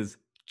Slowbro is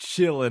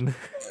chillin'.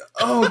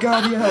 Oh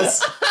God,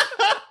 yes.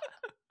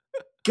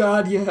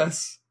 God,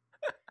 yes.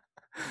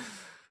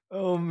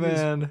 Oh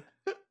man.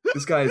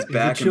 This guy is He's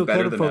back a chill and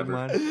better kind of than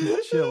Pokemon. ever.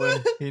 He's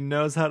chilling. He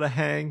knows how to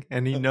hang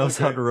and he knows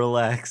how Okay. to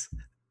relax.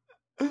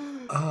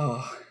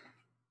 Oh.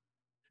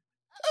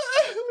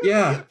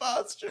 Yeah.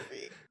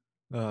 Apostrophe.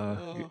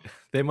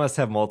 They must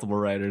have multiple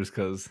writers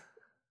because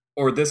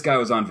Or this guy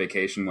was on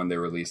vacation when they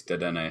released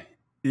Dedenne.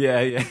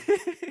 yeah.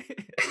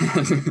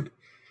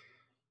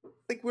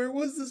 Like, where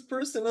was this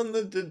person on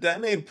the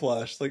Dedenne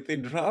plush? Like, they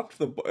dropped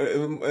the...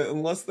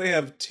 unless they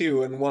have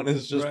two and one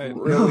is just Right.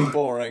 really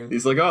boring.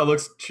 He's like, oh, it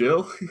looks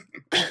chill.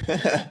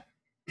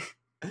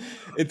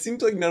 It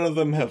seems like none of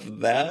them have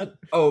that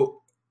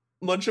Oh,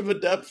 much of a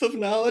depth of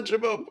knowledge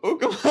about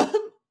Pokemon.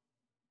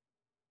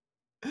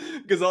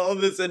 Because all of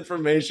this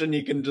information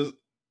you can just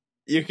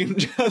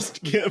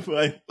get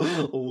by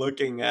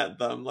looking at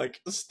them,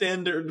 like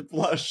standard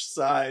plush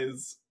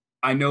size.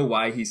 I know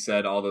why he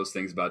said all those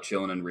things about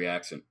chilling and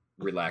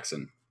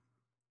relaxing.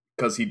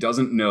 Because he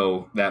doesn't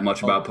know that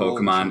much about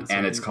Pokemon,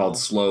 and it's called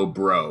Slow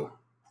Bro.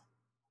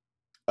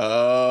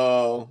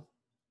 Oh.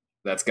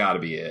 That's got to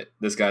be it.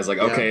 This guy's like,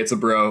 okay, it's a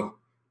bro.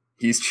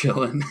 He's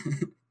chilling.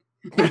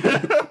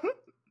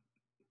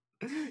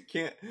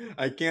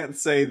 I can't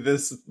say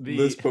this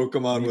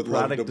Pokemon would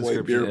love to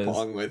play beer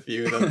pong with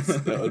you.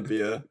 That would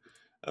be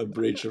a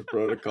breach of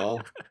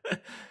protocol.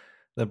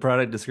 The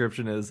product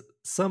description is,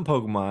 some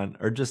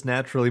Pokemon are just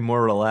naturally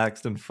more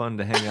relaxed and fun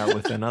to hang out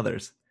with than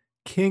others.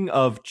 King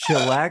of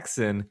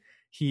Chillaxin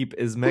Heap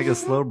is Mega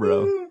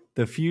Slowbro,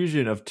 the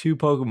fusion of two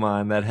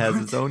Pokemon that has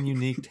its own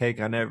unique take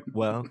on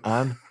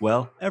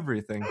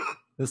everything.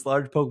 This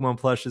large Pokemon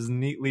plush is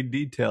neatly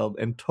detailed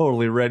and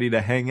totally ready to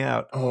hang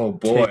out. Oh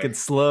boy. Take it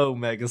slow,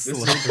 Mega This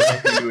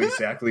Slowbro. is knew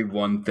exactly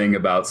one thing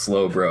about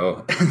Slow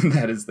Bro, and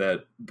that is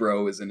that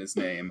bro is in his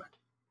name.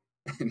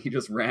 And he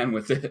just ran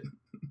with it.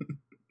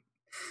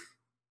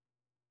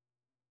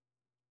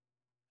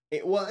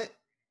 Well,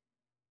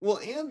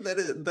 and that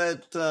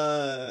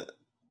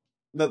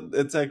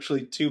it's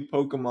actually two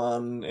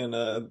Pokemon in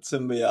a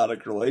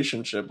symbiotic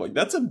relationship. Like,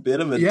 that's a bit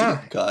of a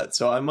deep cut,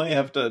 so I might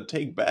have to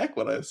take back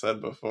what I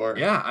said before.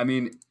 Yeah, I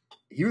mean,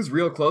 he was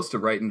real close to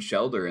writing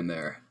Shelder in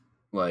there.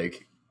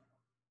 Like,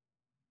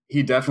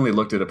 he definitely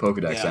looked at a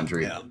Pokedex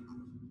entry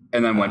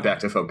and then went back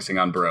to focusing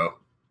on bro.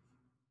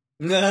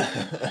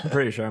 I'm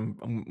pretty sure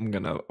I'm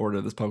gonna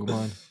order this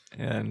Pokemon,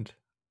 and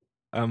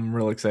I'm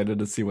real excited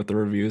to see what the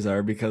reviews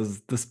are,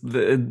 because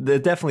it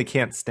definitely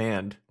can't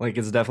stand. Like,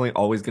 it's definitely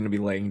always going to be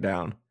laying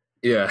down.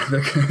 Yeah,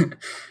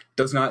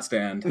 does not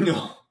stand.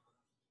 No.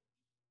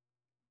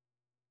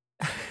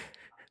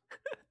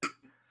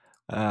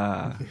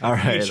 All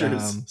right.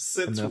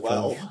 Sits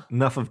well.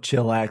 Enough of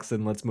chillax,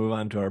 and let's move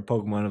on to our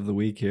Pokemon of the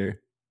week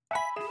here.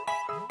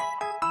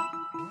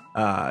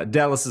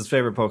 Dallas's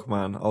favorite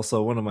Pokemon,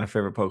 also one of my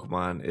favorite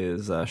Pokemon,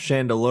 is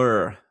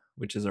Chandelure,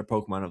 which is our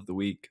Pokemon of the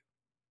week.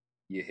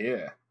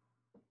 Yeah.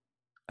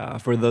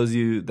 For those of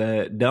you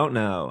that don't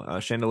know,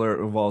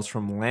 Chandelure evolves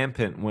from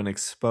Lampent when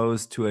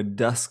exposed to a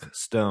Dusk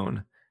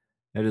Stone.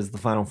 It is the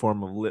final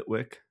form of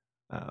Litwick.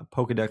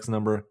 Pokedex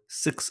number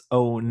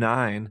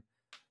 609.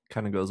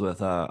 Kind of goes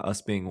with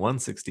us being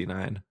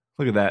 169.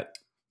 Look at that.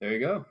 There you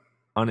go.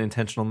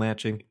 Unintentional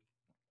matching.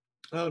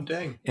 Oh,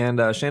 dang. And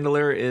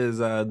Chandelure is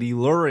the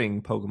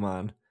luring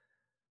Pokemon.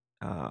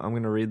 I'm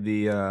going to read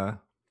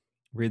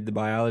the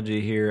biology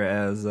here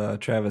as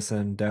Travis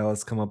and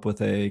Dallas come up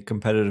with a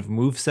competitive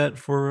moveset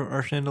for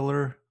our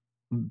Chandelure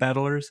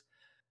battlers.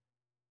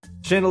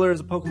 Chandelure is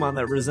a Pokemon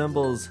that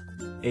resembles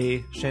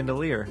a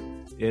chandelier.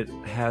 It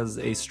has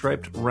a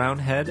striped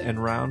round head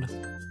and round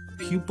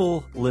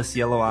pupil-less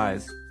yellow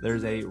eyes.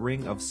 There's a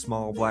ring of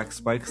small black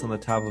spikes on the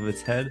top of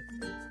its head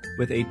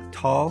with a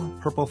tall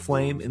purple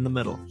flame in the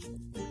middle.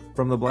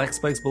 From the black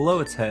spikes below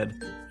its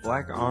head,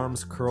 black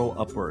arms curl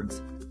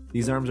upwards.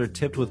 These arms are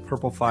tipped with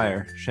purple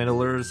fire.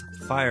 Chandelure's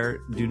fire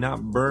do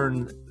not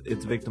burn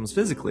its victims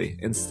physically.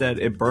 Instead,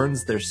 it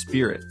burns their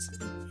spirits.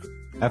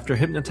 After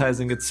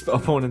hypnotizing its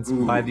opponents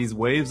by these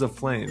waves of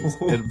flames,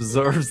 it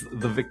absorbs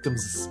the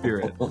victim's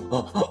spirit.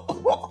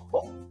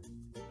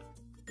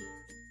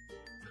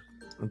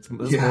 That's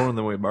more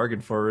than we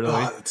bargained for, really.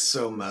 Oh, that's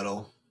so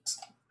metal.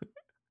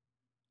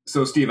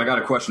 So, Steve, I got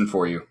a question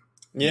for you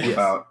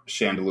about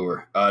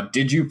Chandelure.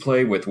 Did you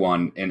play with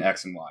one in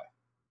X and Y?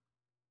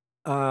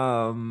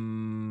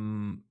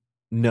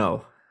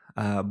 No.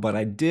 But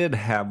I did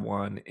have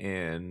one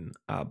in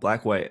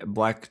black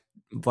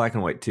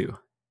and white too.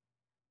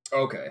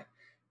 Okay.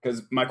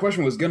 Because my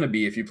question was going to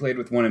be, if you played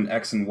with one in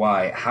X and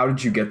Y, how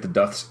did you get the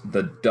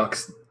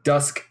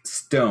Dusk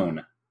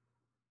Stone?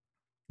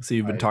 So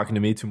you've been talking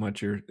to me too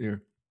much. You're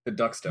the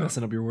Duck Stone.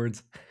 messing up your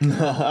words.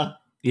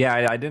 Yeah,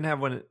 I didn't have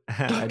one.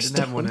 I didn't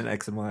have one Darkstone. in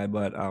X and Y,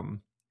 but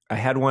I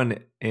had one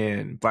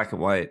in black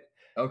and white,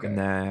 and Okay.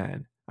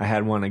 then I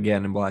had one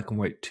again in black and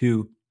white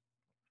too.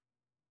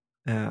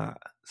 Uh,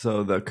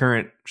 so the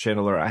current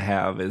Chandelure I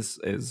have is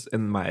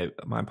in my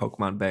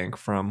Pokemon bank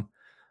from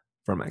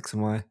X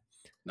and Y.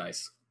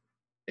 Nice.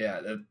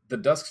 Yeah, the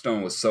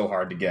Duskstone was so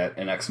hard to get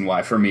in X and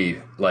Y for me.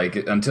 Like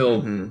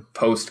until Mhm.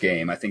 post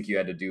game, I think you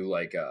had to do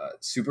like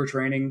super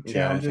training Yeah, I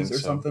challenges think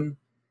or so. something,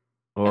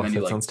 Oh, and then you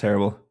that like, sounds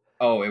terrible.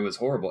 oh, it was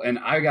horrible. And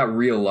I got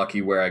real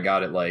lucky where I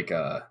got it like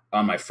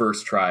on my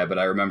first try. But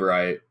I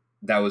remember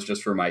that was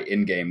just for my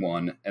in game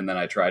one, and then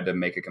I tried to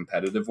make a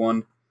competitive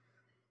one,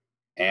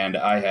 and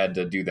I had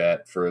to do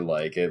that for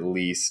like at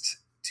least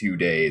 2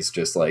 days,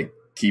 just like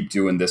keep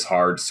doing this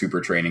hard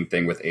super training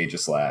thing with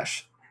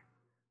Aegislash.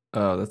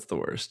 Oh, that's the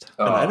worst.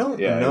 And I Oh don't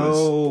yeah,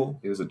 know.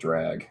 it was a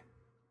drag.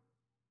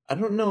 I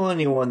don't know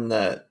anyone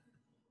that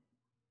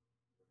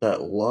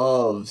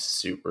loves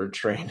super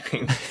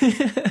training.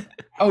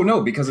 Oh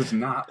no, because it's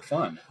not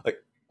fun.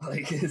 Like-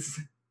 like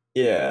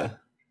Yeah.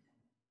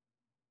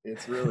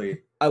 it's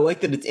really I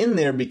like that it's in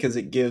there because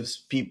it gives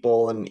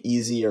people an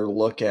easier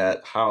look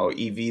at how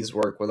EVs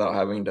work without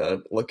having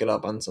to look it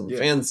up on some Yeah.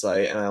 fan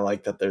site. And I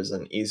like that there's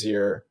an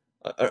easier,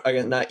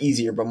 again, not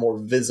easier, but more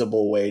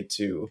visible way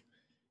to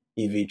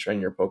EV train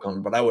your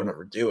Pokemon. But I would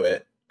never do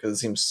it because it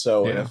seems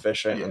so Yeah.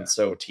 inefficient Yeah. and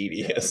so yeah,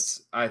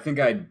 tedious. I think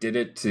I did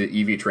it to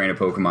EV train a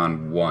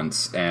Pokemon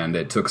once, and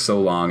it took so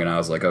long, and I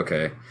was like,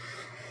 okay,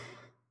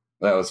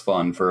 that was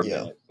fun for a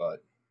Yeah. minute,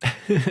 but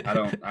I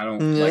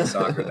don't like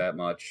soccer that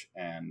much,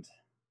 and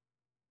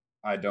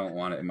I don't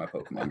want it in my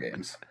Pokemon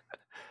games.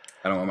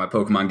 I don't want my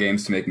Pokemon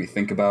games to make me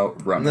think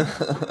about running.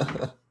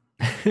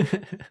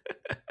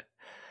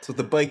 That's what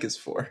the bike is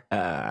for.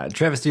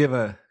 Travis, do you have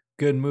a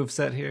good move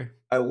set here?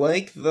 I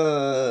like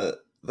the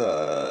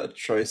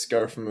Choice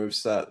Scarf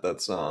moveset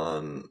that's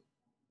on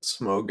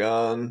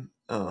Smogon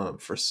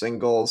for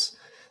singles.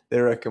 They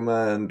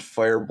recommend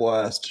Fire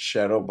Blast,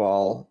 Shadow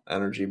Ball,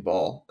 Energy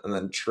Ball, and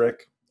then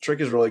Trick. Trick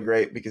is really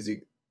great because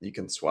you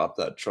can swap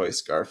that Choice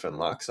Scarf and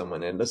lock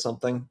someone into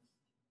something.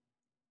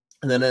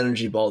 And then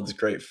Energy Ball is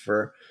great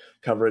for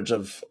coverage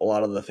of a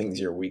lot of the things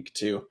you're weak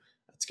to.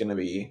 It's going to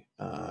be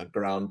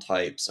ground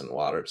types and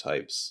water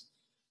types.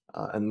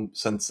 And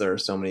since there are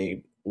so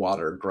many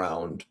water,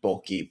 ground,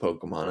 bulky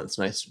Pokemon, it's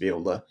nice to be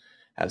able to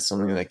have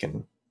something that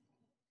can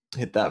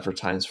hit that for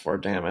 ×4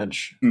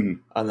 damage.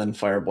 Mhm. And then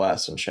Fire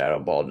Blast and Shadow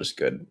Ball, just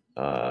good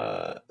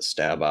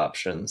stab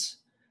options.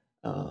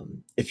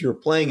 If you're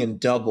playing in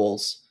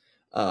doubles,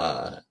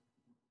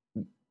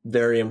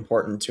 very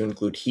important to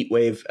include Heat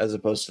Wave as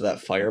opposed to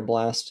that Fire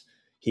Blast.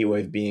 Heat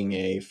Wave being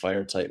a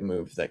fire type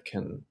move that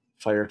can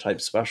fire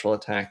type special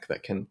attack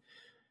that can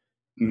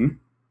Mhm.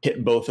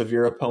 hit both of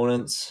your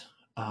opponents.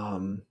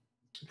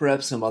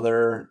 Perhaps some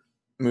other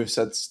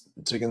movesets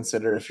to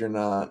consider if you're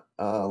not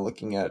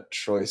looking at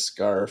Choice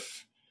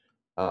Scarf.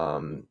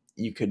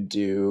 You could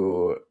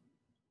do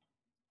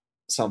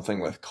something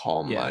with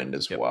Calm Yeah, Mind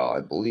as yep. well.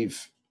 I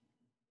believe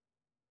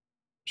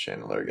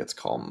Chandelure gets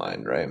Calm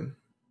Mind, right?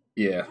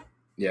 Yeah.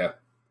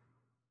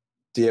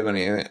 Do you have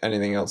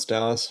anything else,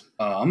 Dallas?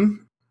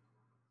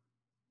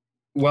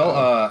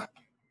 Well,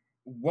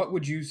 what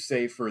would you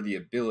say for the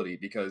ability?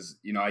 Because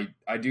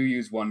I do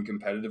use one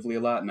competitively a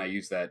lot, and I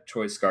use that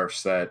Choice Scarf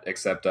set.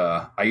 Except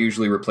I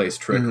usually replace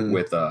Trick Mhm.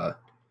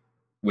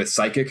 with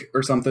Psychic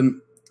or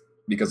something,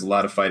 because a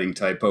lot of fighting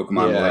type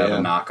Pokemon will have a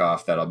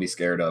knockoff that I'll be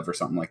scared of or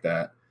something like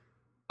that.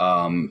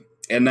 And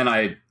then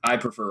I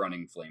prefer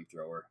running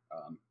Flamethrower,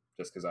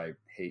 just because I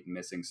hate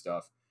missing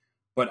stuff.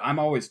 But I'm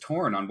always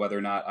torn on whether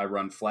or not I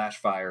run Flash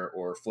Fire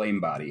or Flame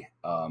Body.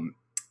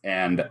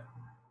 And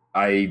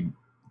I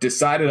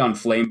decided on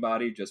Flame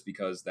Body just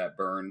because that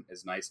burn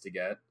is nice to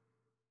get.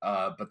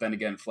 But then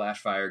again,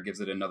 Flash Fire gives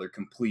it another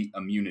complete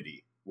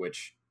immunity,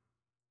 which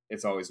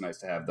it's always nice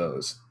to have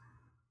those.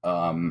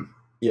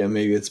 Yeah,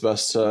 maybe it's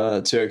best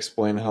to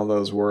explain how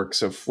those work.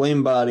 So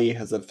Flame Body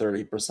has a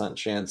 30%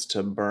 chance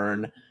to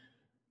burn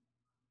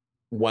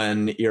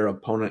when your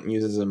opponent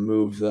uses a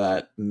move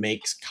that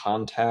makes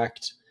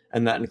contact,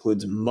 and that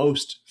includes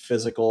most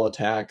physical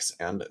attacks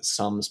and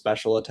some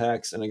special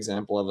attacks. An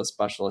example of a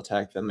special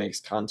attack that makes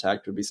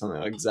contact would be something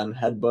like Zen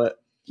Headbutt.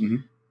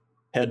 Mhm.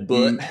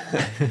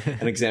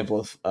 An example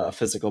of a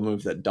physical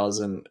move that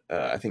doesn't,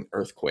 I think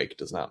Earthquake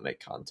does not make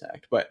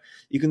contact, but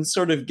you can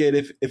sort of get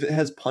if it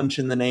has punch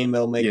in the name,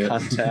 it'll make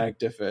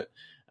contact.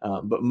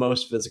 But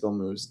most physical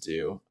moves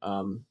do.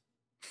 And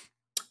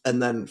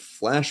then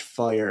Flash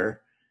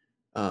Fire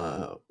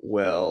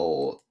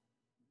will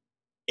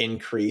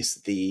increase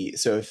the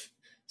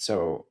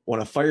so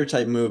when a fire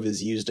type move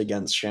is used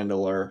against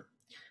Chandelure,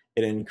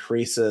 it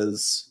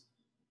increases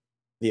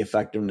the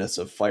effectiveness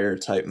of fire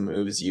type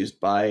moves used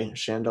by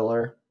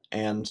Chandelure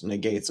and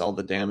negates all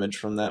the damage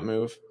from that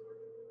move.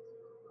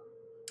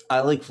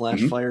 I like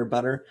Flash Fire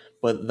better,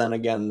 but then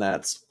again,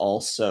 that's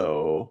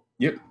also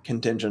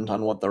contingent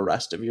on what the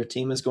rest of your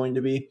team is going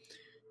to be.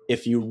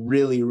 If you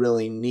really,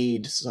 really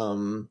need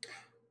some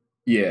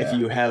if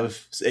you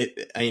have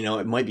it,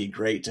 it might be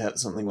great to have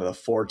something with a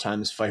 4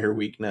 times fire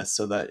weakness,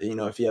 so that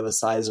if you have a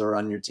Sizor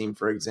on your team,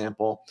 for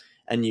example,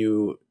 and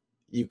you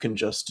can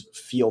just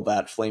feel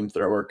that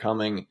flamethrower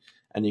coming,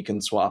 and you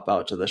can swap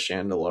out to the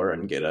Chandelure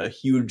and get a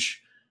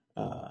huge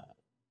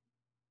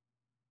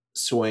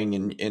swing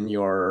in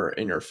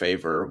your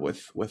favor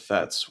with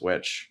that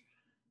switch.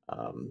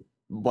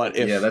 But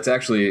that's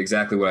actually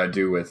exactly what I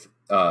do with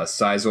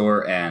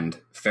Sizor and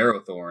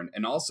Ferrothorn,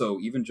 and also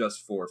even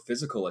just for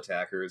physical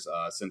attackers,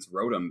 since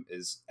Rotom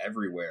is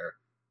everywhere,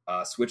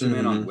 switch him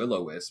in on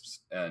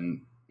Will-O-Wisps,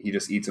 and he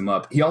just eats him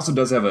up. He also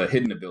does have a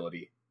hidden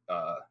ability,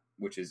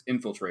 which is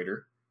Infiltrator.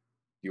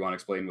 Do you want to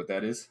explain what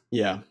that is?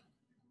 Yeah.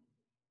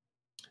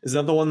 Is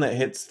that the one that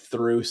hits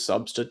through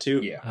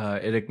Substitute? Yeah.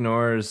 It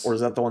ignores... Or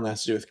is that the one that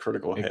has to do with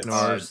critical hits?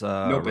 Ignores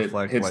nope,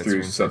 Reflect, it hits Light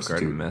through Screen, Substitute.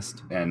 Safeguard, and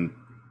Mist.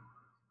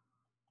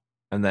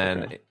 And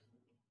then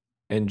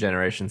in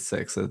Generation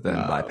 6, it then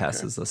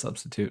bypasses the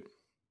Substitute.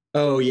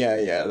 Oh,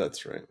 yeah,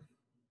 that's right.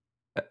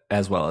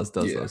 As well as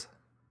does those.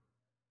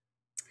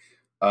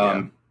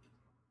 And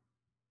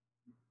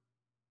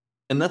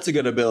that's a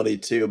good ability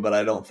too, but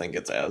I don't think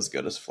it's as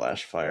good as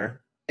Flash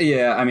Fire.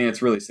 Yeah, I mean,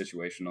 it's really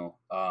situational.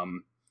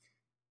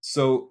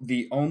 So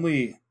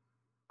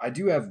I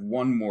do have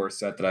one more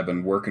set that I've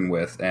been working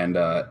with, and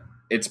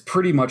it's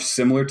pretty much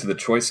similar to the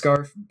Choice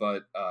Scarf,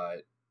 but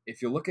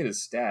if you look at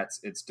his stats,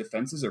 its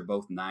defenses are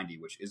both 90,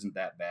 which isn't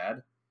that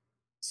bad.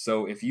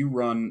 So if you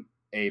run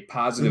a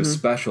positive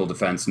special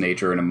defense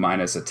nature and a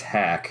minus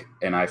attack,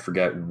 and I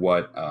forget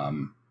what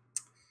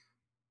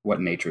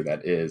nature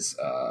that is,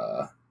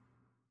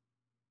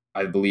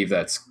 I believe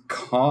that's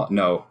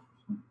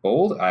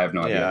bold. I have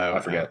no idea. I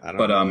forget. I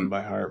don't know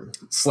by heart.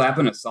 Slap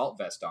an assault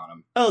vest on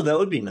him. Oh, that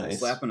would be nice.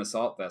 Slap an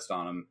assault vest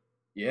on him.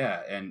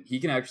 Yeah, and he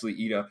can actually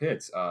eat up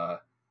hits.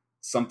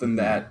 Something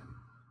that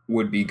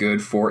would be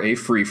good for a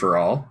free for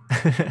all,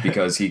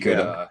 because he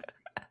could.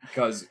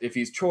 Because if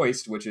he's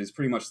choiced, which is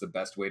pretty much the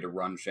best way to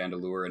run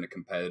Chandelure in a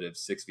competitive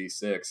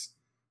 6v6,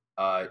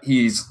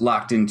 he's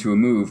locked into a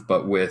move.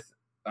 But with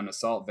an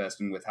assault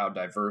vest and with how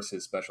diverse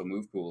his special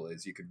move pool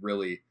is, you could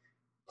really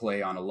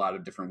play on a lot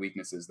of different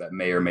weaknesses that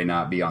may or may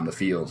not be on the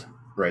field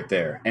right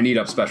there and eat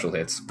up special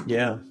hits.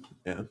 Yeah.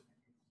 That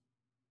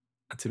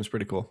seems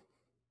pretty cool.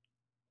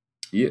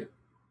 Yeah.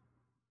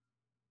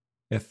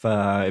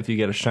 If you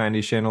get a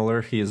shiny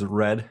Chandelure, he is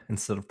red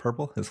instead of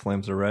purple. His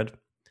flames are red.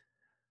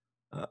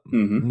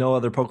 No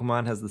other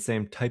Pokemon has the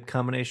same type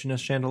combination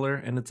as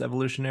Chandelure in its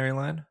evolutionary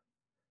line.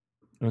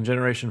 In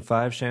Generation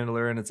 5,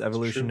 Chandelure and its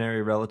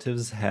evolutionary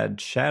relatives had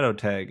Shadow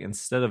Tag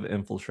instead of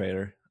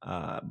Infiltrator,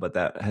 but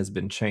that has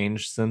been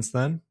changed since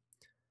then.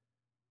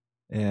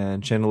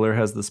 And Chandelure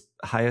has the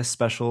highest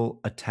special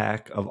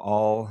attack of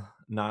all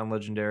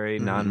non-legendary,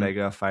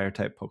 non-mega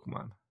fire-type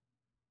Pokemon.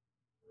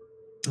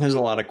 There's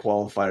a lot of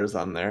qualifiers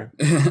on there.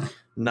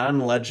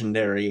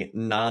 Non-legendary,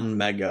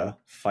 non-mega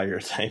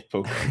fire-type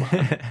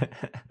Pokemon.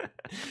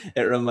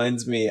 It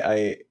reminds me,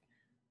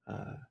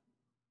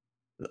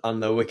 on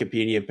the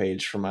Wikipedia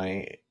page for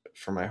my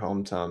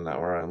hometown,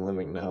 not where I'm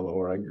living now, but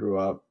where I grew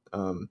up,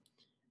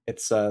 it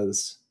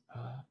says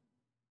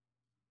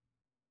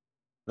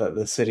that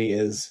the city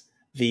is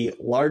the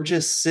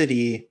largest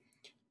city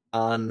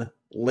on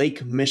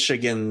Lake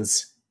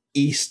Michigan's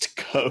east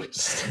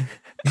coast.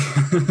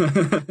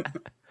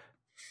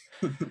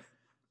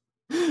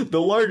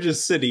 The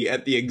largest city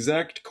at the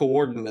exact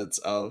coordinates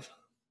of.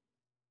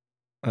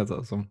 That's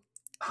awesome.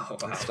 Oh,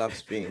 wow. It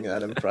stops being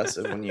that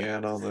impressive when you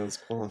add all those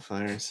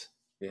qualifiers.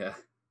 Yeah.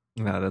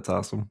 No, that's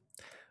awesome.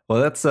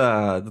 Well, that's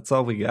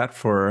all we got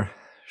for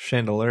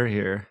Chandelure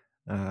here.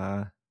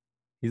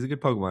 He's a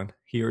good Pokemon,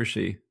 he or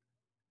she.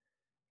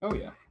 Oh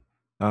yeah.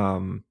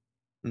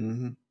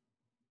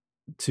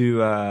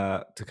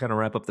 To kind of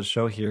wrap up the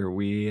show here,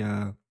 we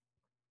are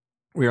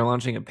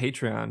launching a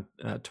Patreon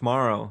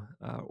tomorrow,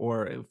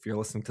 or if you're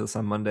listening to this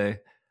on Monday,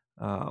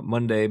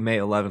 May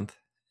 11th,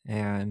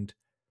 and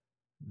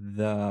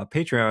the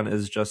Patreon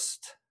is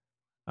just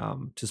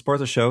to support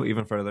the show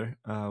even further.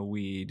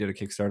 We did a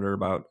Kickstarter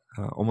about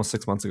almost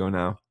 6 months ago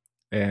now,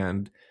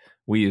 and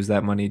we use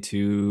that money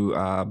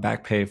to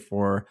back pay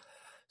for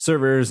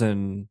servers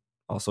and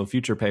also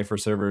future pay for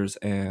servers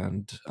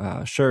and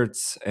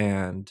shirts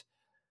and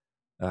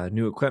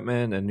new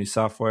equipment and new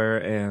software.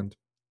 And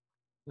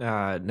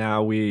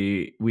now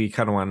we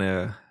kind of want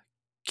to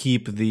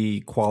keep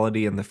the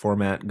quality and the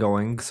format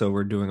going, so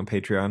we're doing a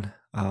Patreon.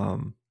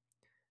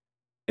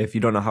 If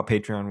you don't know how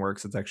Patreon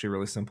works, it's actually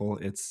really simple.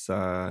 It's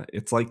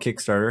like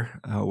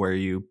Kickstarter, where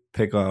you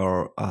pick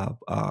a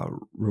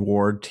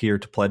reward tier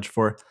to pledge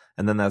for,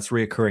 and then that's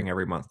reoccurring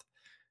every month.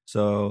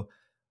 So,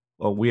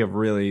 we have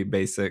really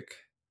basic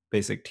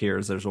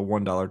tiers. There's a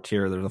 $1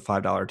 tier, there's a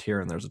 $5 tier,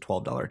 and there's a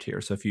 $12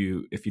 tier. So if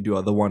you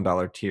do the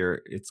 $1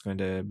 tier, it's going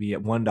to be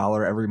at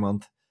 $1 every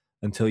month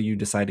until you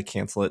decide to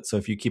cancel it. So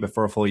if you keep it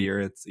for a full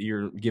year,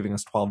 you're giving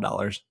us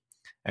 $12.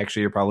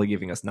 Actually, you're probably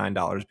giving us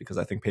 $9, because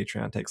I think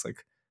Patreon takes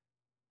like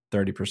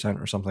 30%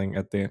 or something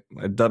at the end.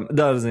 It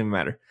doesn't even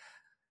matter.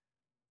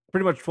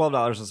 Pretty much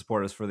 $12 to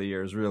support us for the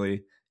year is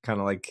really kind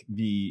of like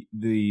the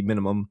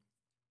minimum.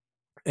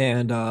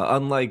 And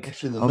unlike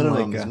actually the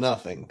minimum is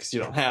nothing because you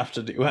don't have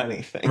to do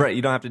anything. Right,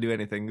 you don't have to do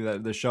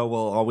anything. The show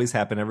will always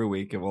happen every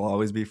week. It will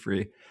always be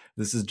free.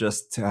 This is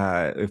just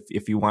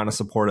if you want to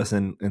support us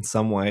in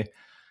some way,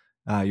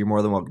 you're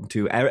more than welcome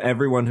to.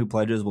 Everyone who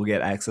pledges will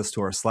get access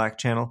to our Slack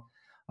channel.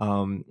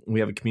 We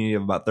have a community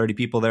of about 30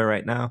 people there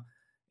right now,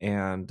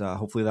 and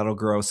hopefully that'll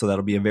grow. So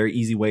that'll be a very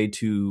easy way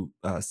to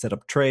set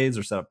up trades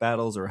or set up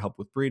battles or help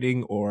with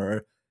breeding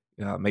or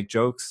make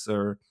jokes,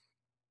 or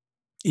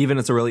even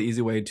it's a really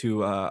easy way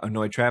to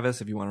annoy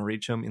Travis if you want to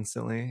reach him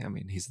instantly. I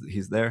mean,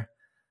 he's there.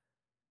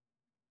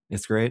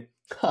 It's great.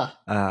 Huh.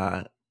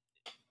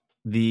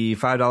 The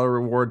 $5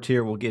 reward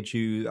tier will get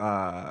you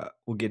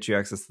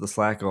access to the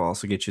Slack. It'll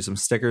also get you some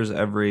stickers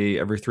every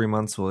 3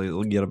 months.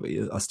 We'll get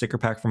a sticker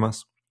pack from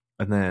us,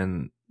 and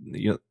then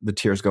the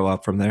tiers go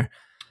up from there.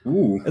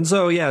 Ooh. And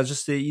so it's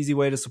just an easy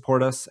way to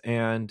support us.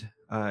 And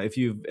if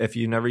you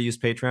never use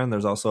Patreon,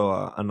 there's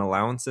also an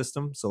allowance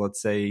system. So let's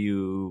say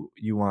you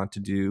want to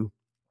do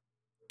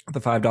the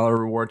 $5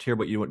 reward tier,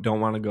 but you don't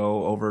want to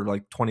go over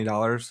like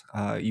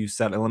 $20. You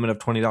set a limit of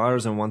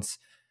 $20, and once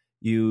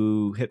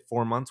you hit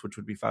 4 months, which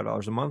would be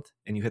 $5 a month,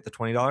 and you hit the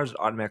 $20, it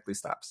automatically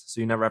stops.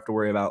 So you never have to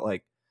worry about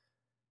like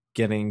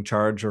getting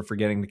charged or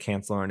forgetting to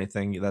cancel or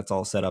anything. That's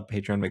all set up.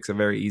 Patreon makes it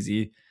very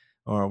easy.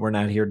 Or we're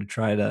not here to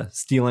try to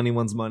steal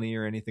anyone's money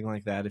or anything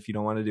like that. If you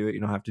don't want to do it, you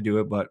don't have to do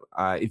it. But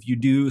if you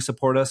do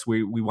support us,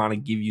 we want to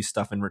give you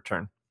stuff in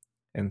return.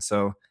 And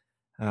so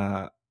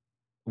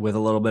with a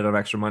little bit of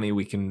extra money,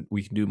 we can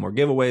do more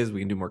giveaways, we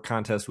can do more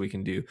contests, we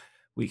can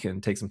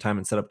take some time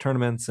and set up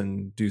tournaments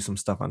and do some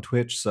stuff on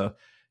Twitch. So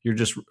you're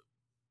just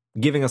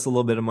giving us a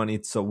little bit of money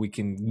so we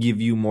can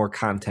give you more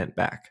content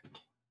back.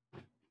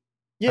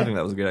 Yeah. I think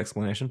that was a good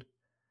explanation.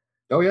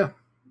 Oh yeah.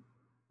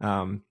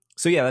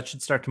 So that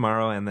should start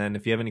tomorrow. And then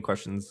if you have any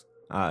questions,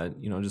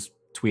 just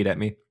tweet at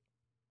me.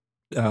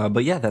 But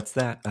that's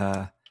that.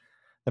 That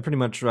pretty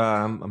much,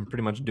 I'm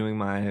pretty much doing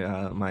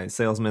my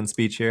salesman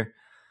speech here.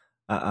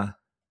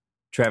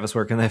 Travis,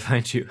 where can they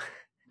find you?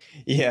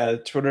 Yeah,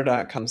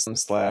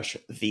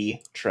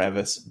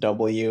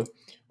 twitter.com/TheTravisW.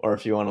 Or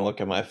if you want to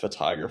look at my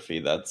photography,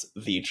 that's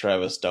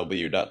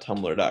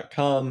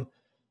thetravisw.tumblr.com.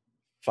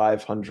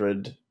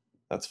 500,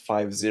 that's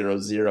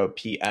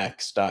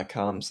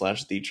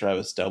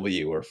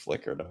 500px.com/TheTravisW or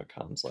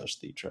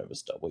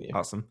flickr.com/TheTravisW.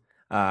 Awesome.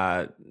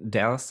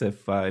 Dallas,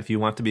 if you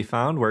want to be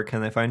found, where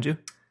can they find you?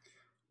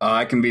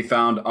 I can be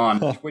found on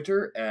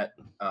Twitter at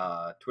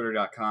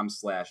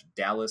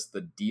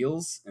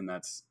twitter.com/DallasTheDeals, and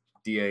that's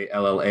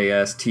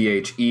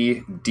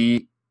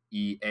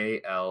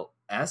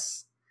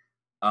DallasTheDeals.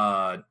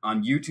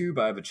 On YouTube,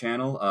 I have a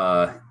channel,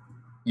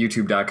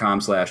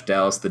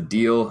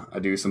 youtube.com/DallasTheDeal. I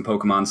do some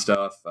Pokemon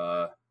stuff,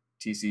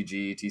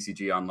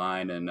 TCG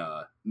Online, and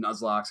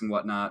Nuzlocke and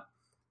whatnot.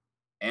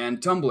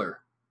 And Tumblr,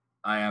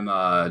 I am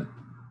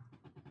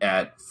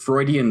at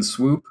Freudian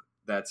Swoop.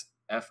 That's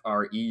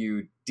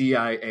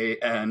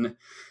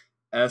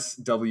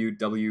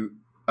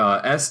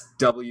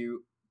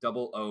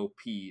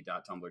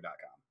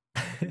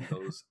FREUDIANSWOOP.tumblr.com.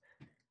 Those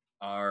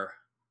are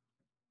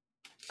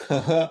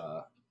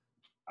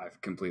I've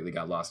completely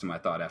got lost in my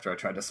thought after I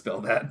tried to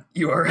spell that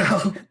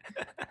URL.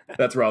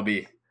 That's where I'll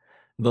be.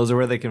 Those are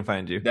where they can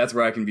find you. That's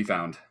where I can be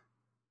found.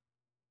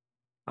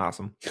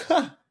 Awesome.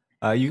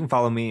 You can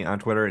follow me on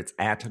Twitter. It's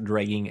at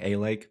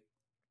DraggingALake.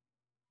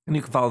 And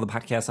you can follow the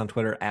podcast on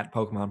Twitter at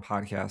Pokemon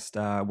Podcast.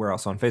 We're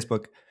also on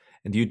Facebook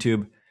and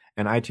YouTube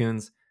and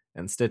iTunes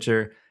and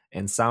Stitcher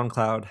and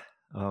SoundCloud.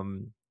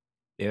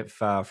 If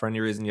for any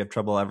reason you have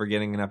trouble ever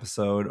getting an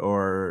episode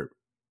or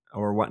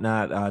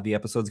whatnot, the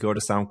episodes go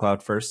to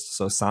SoundCloud first.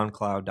 So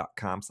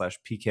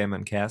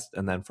soundcloud.com/PKMNcast.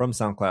 And then from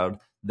SoundCloud,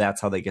 that's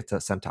how they get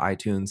sent to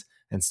iTunes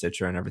and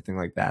Stitcher and everything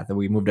like that. That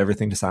we moved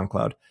everything to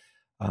SoundCloud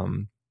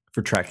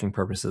for tracking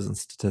purposes and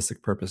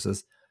statistic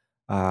purposes.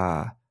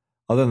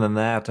 Other than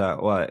that,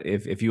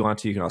 if you want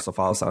to, you can also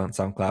follow us on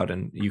SoundCloud,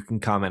 and you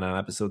can comment on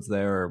episodes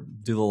there, or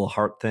do the little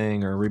heart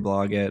thing, or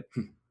reblog it.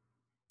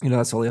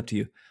 That's totally up to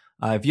you.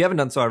 If you haven't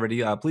done so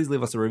already, please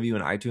leave us a review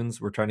in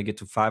iTunes. We're trying to get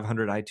to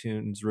 500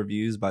 iTunes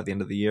reviews by the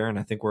end of the year, and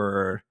I think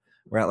we're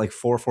at like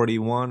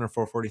 441 or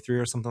 443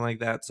 or something like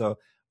that. So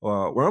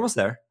we're almost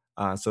there.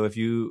 So if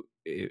you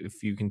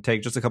can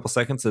take just a couple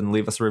seconds and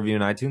leave us a review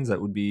in iTunes,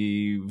 that would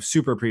be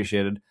super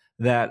appreciated.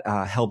 That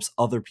helps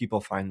other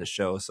people find the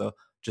show. So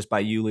just by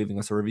you leaving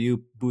us a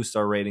review, boosts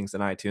our ratings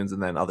in iTunes,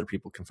 and then other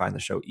people can find the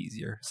show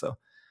easier. So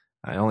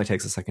it only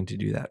takes a second to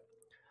do that.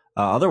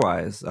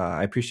 Otherwise,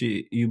 I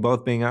appreciate you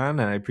both being on,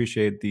 and I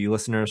appreciate the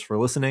listeners for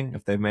listening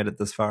if they've made it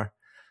this far.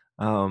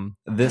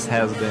 This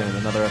has been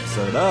another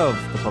episode of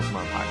the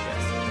Pokemon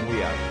Podcast, and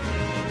we are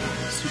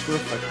super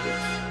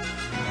effective.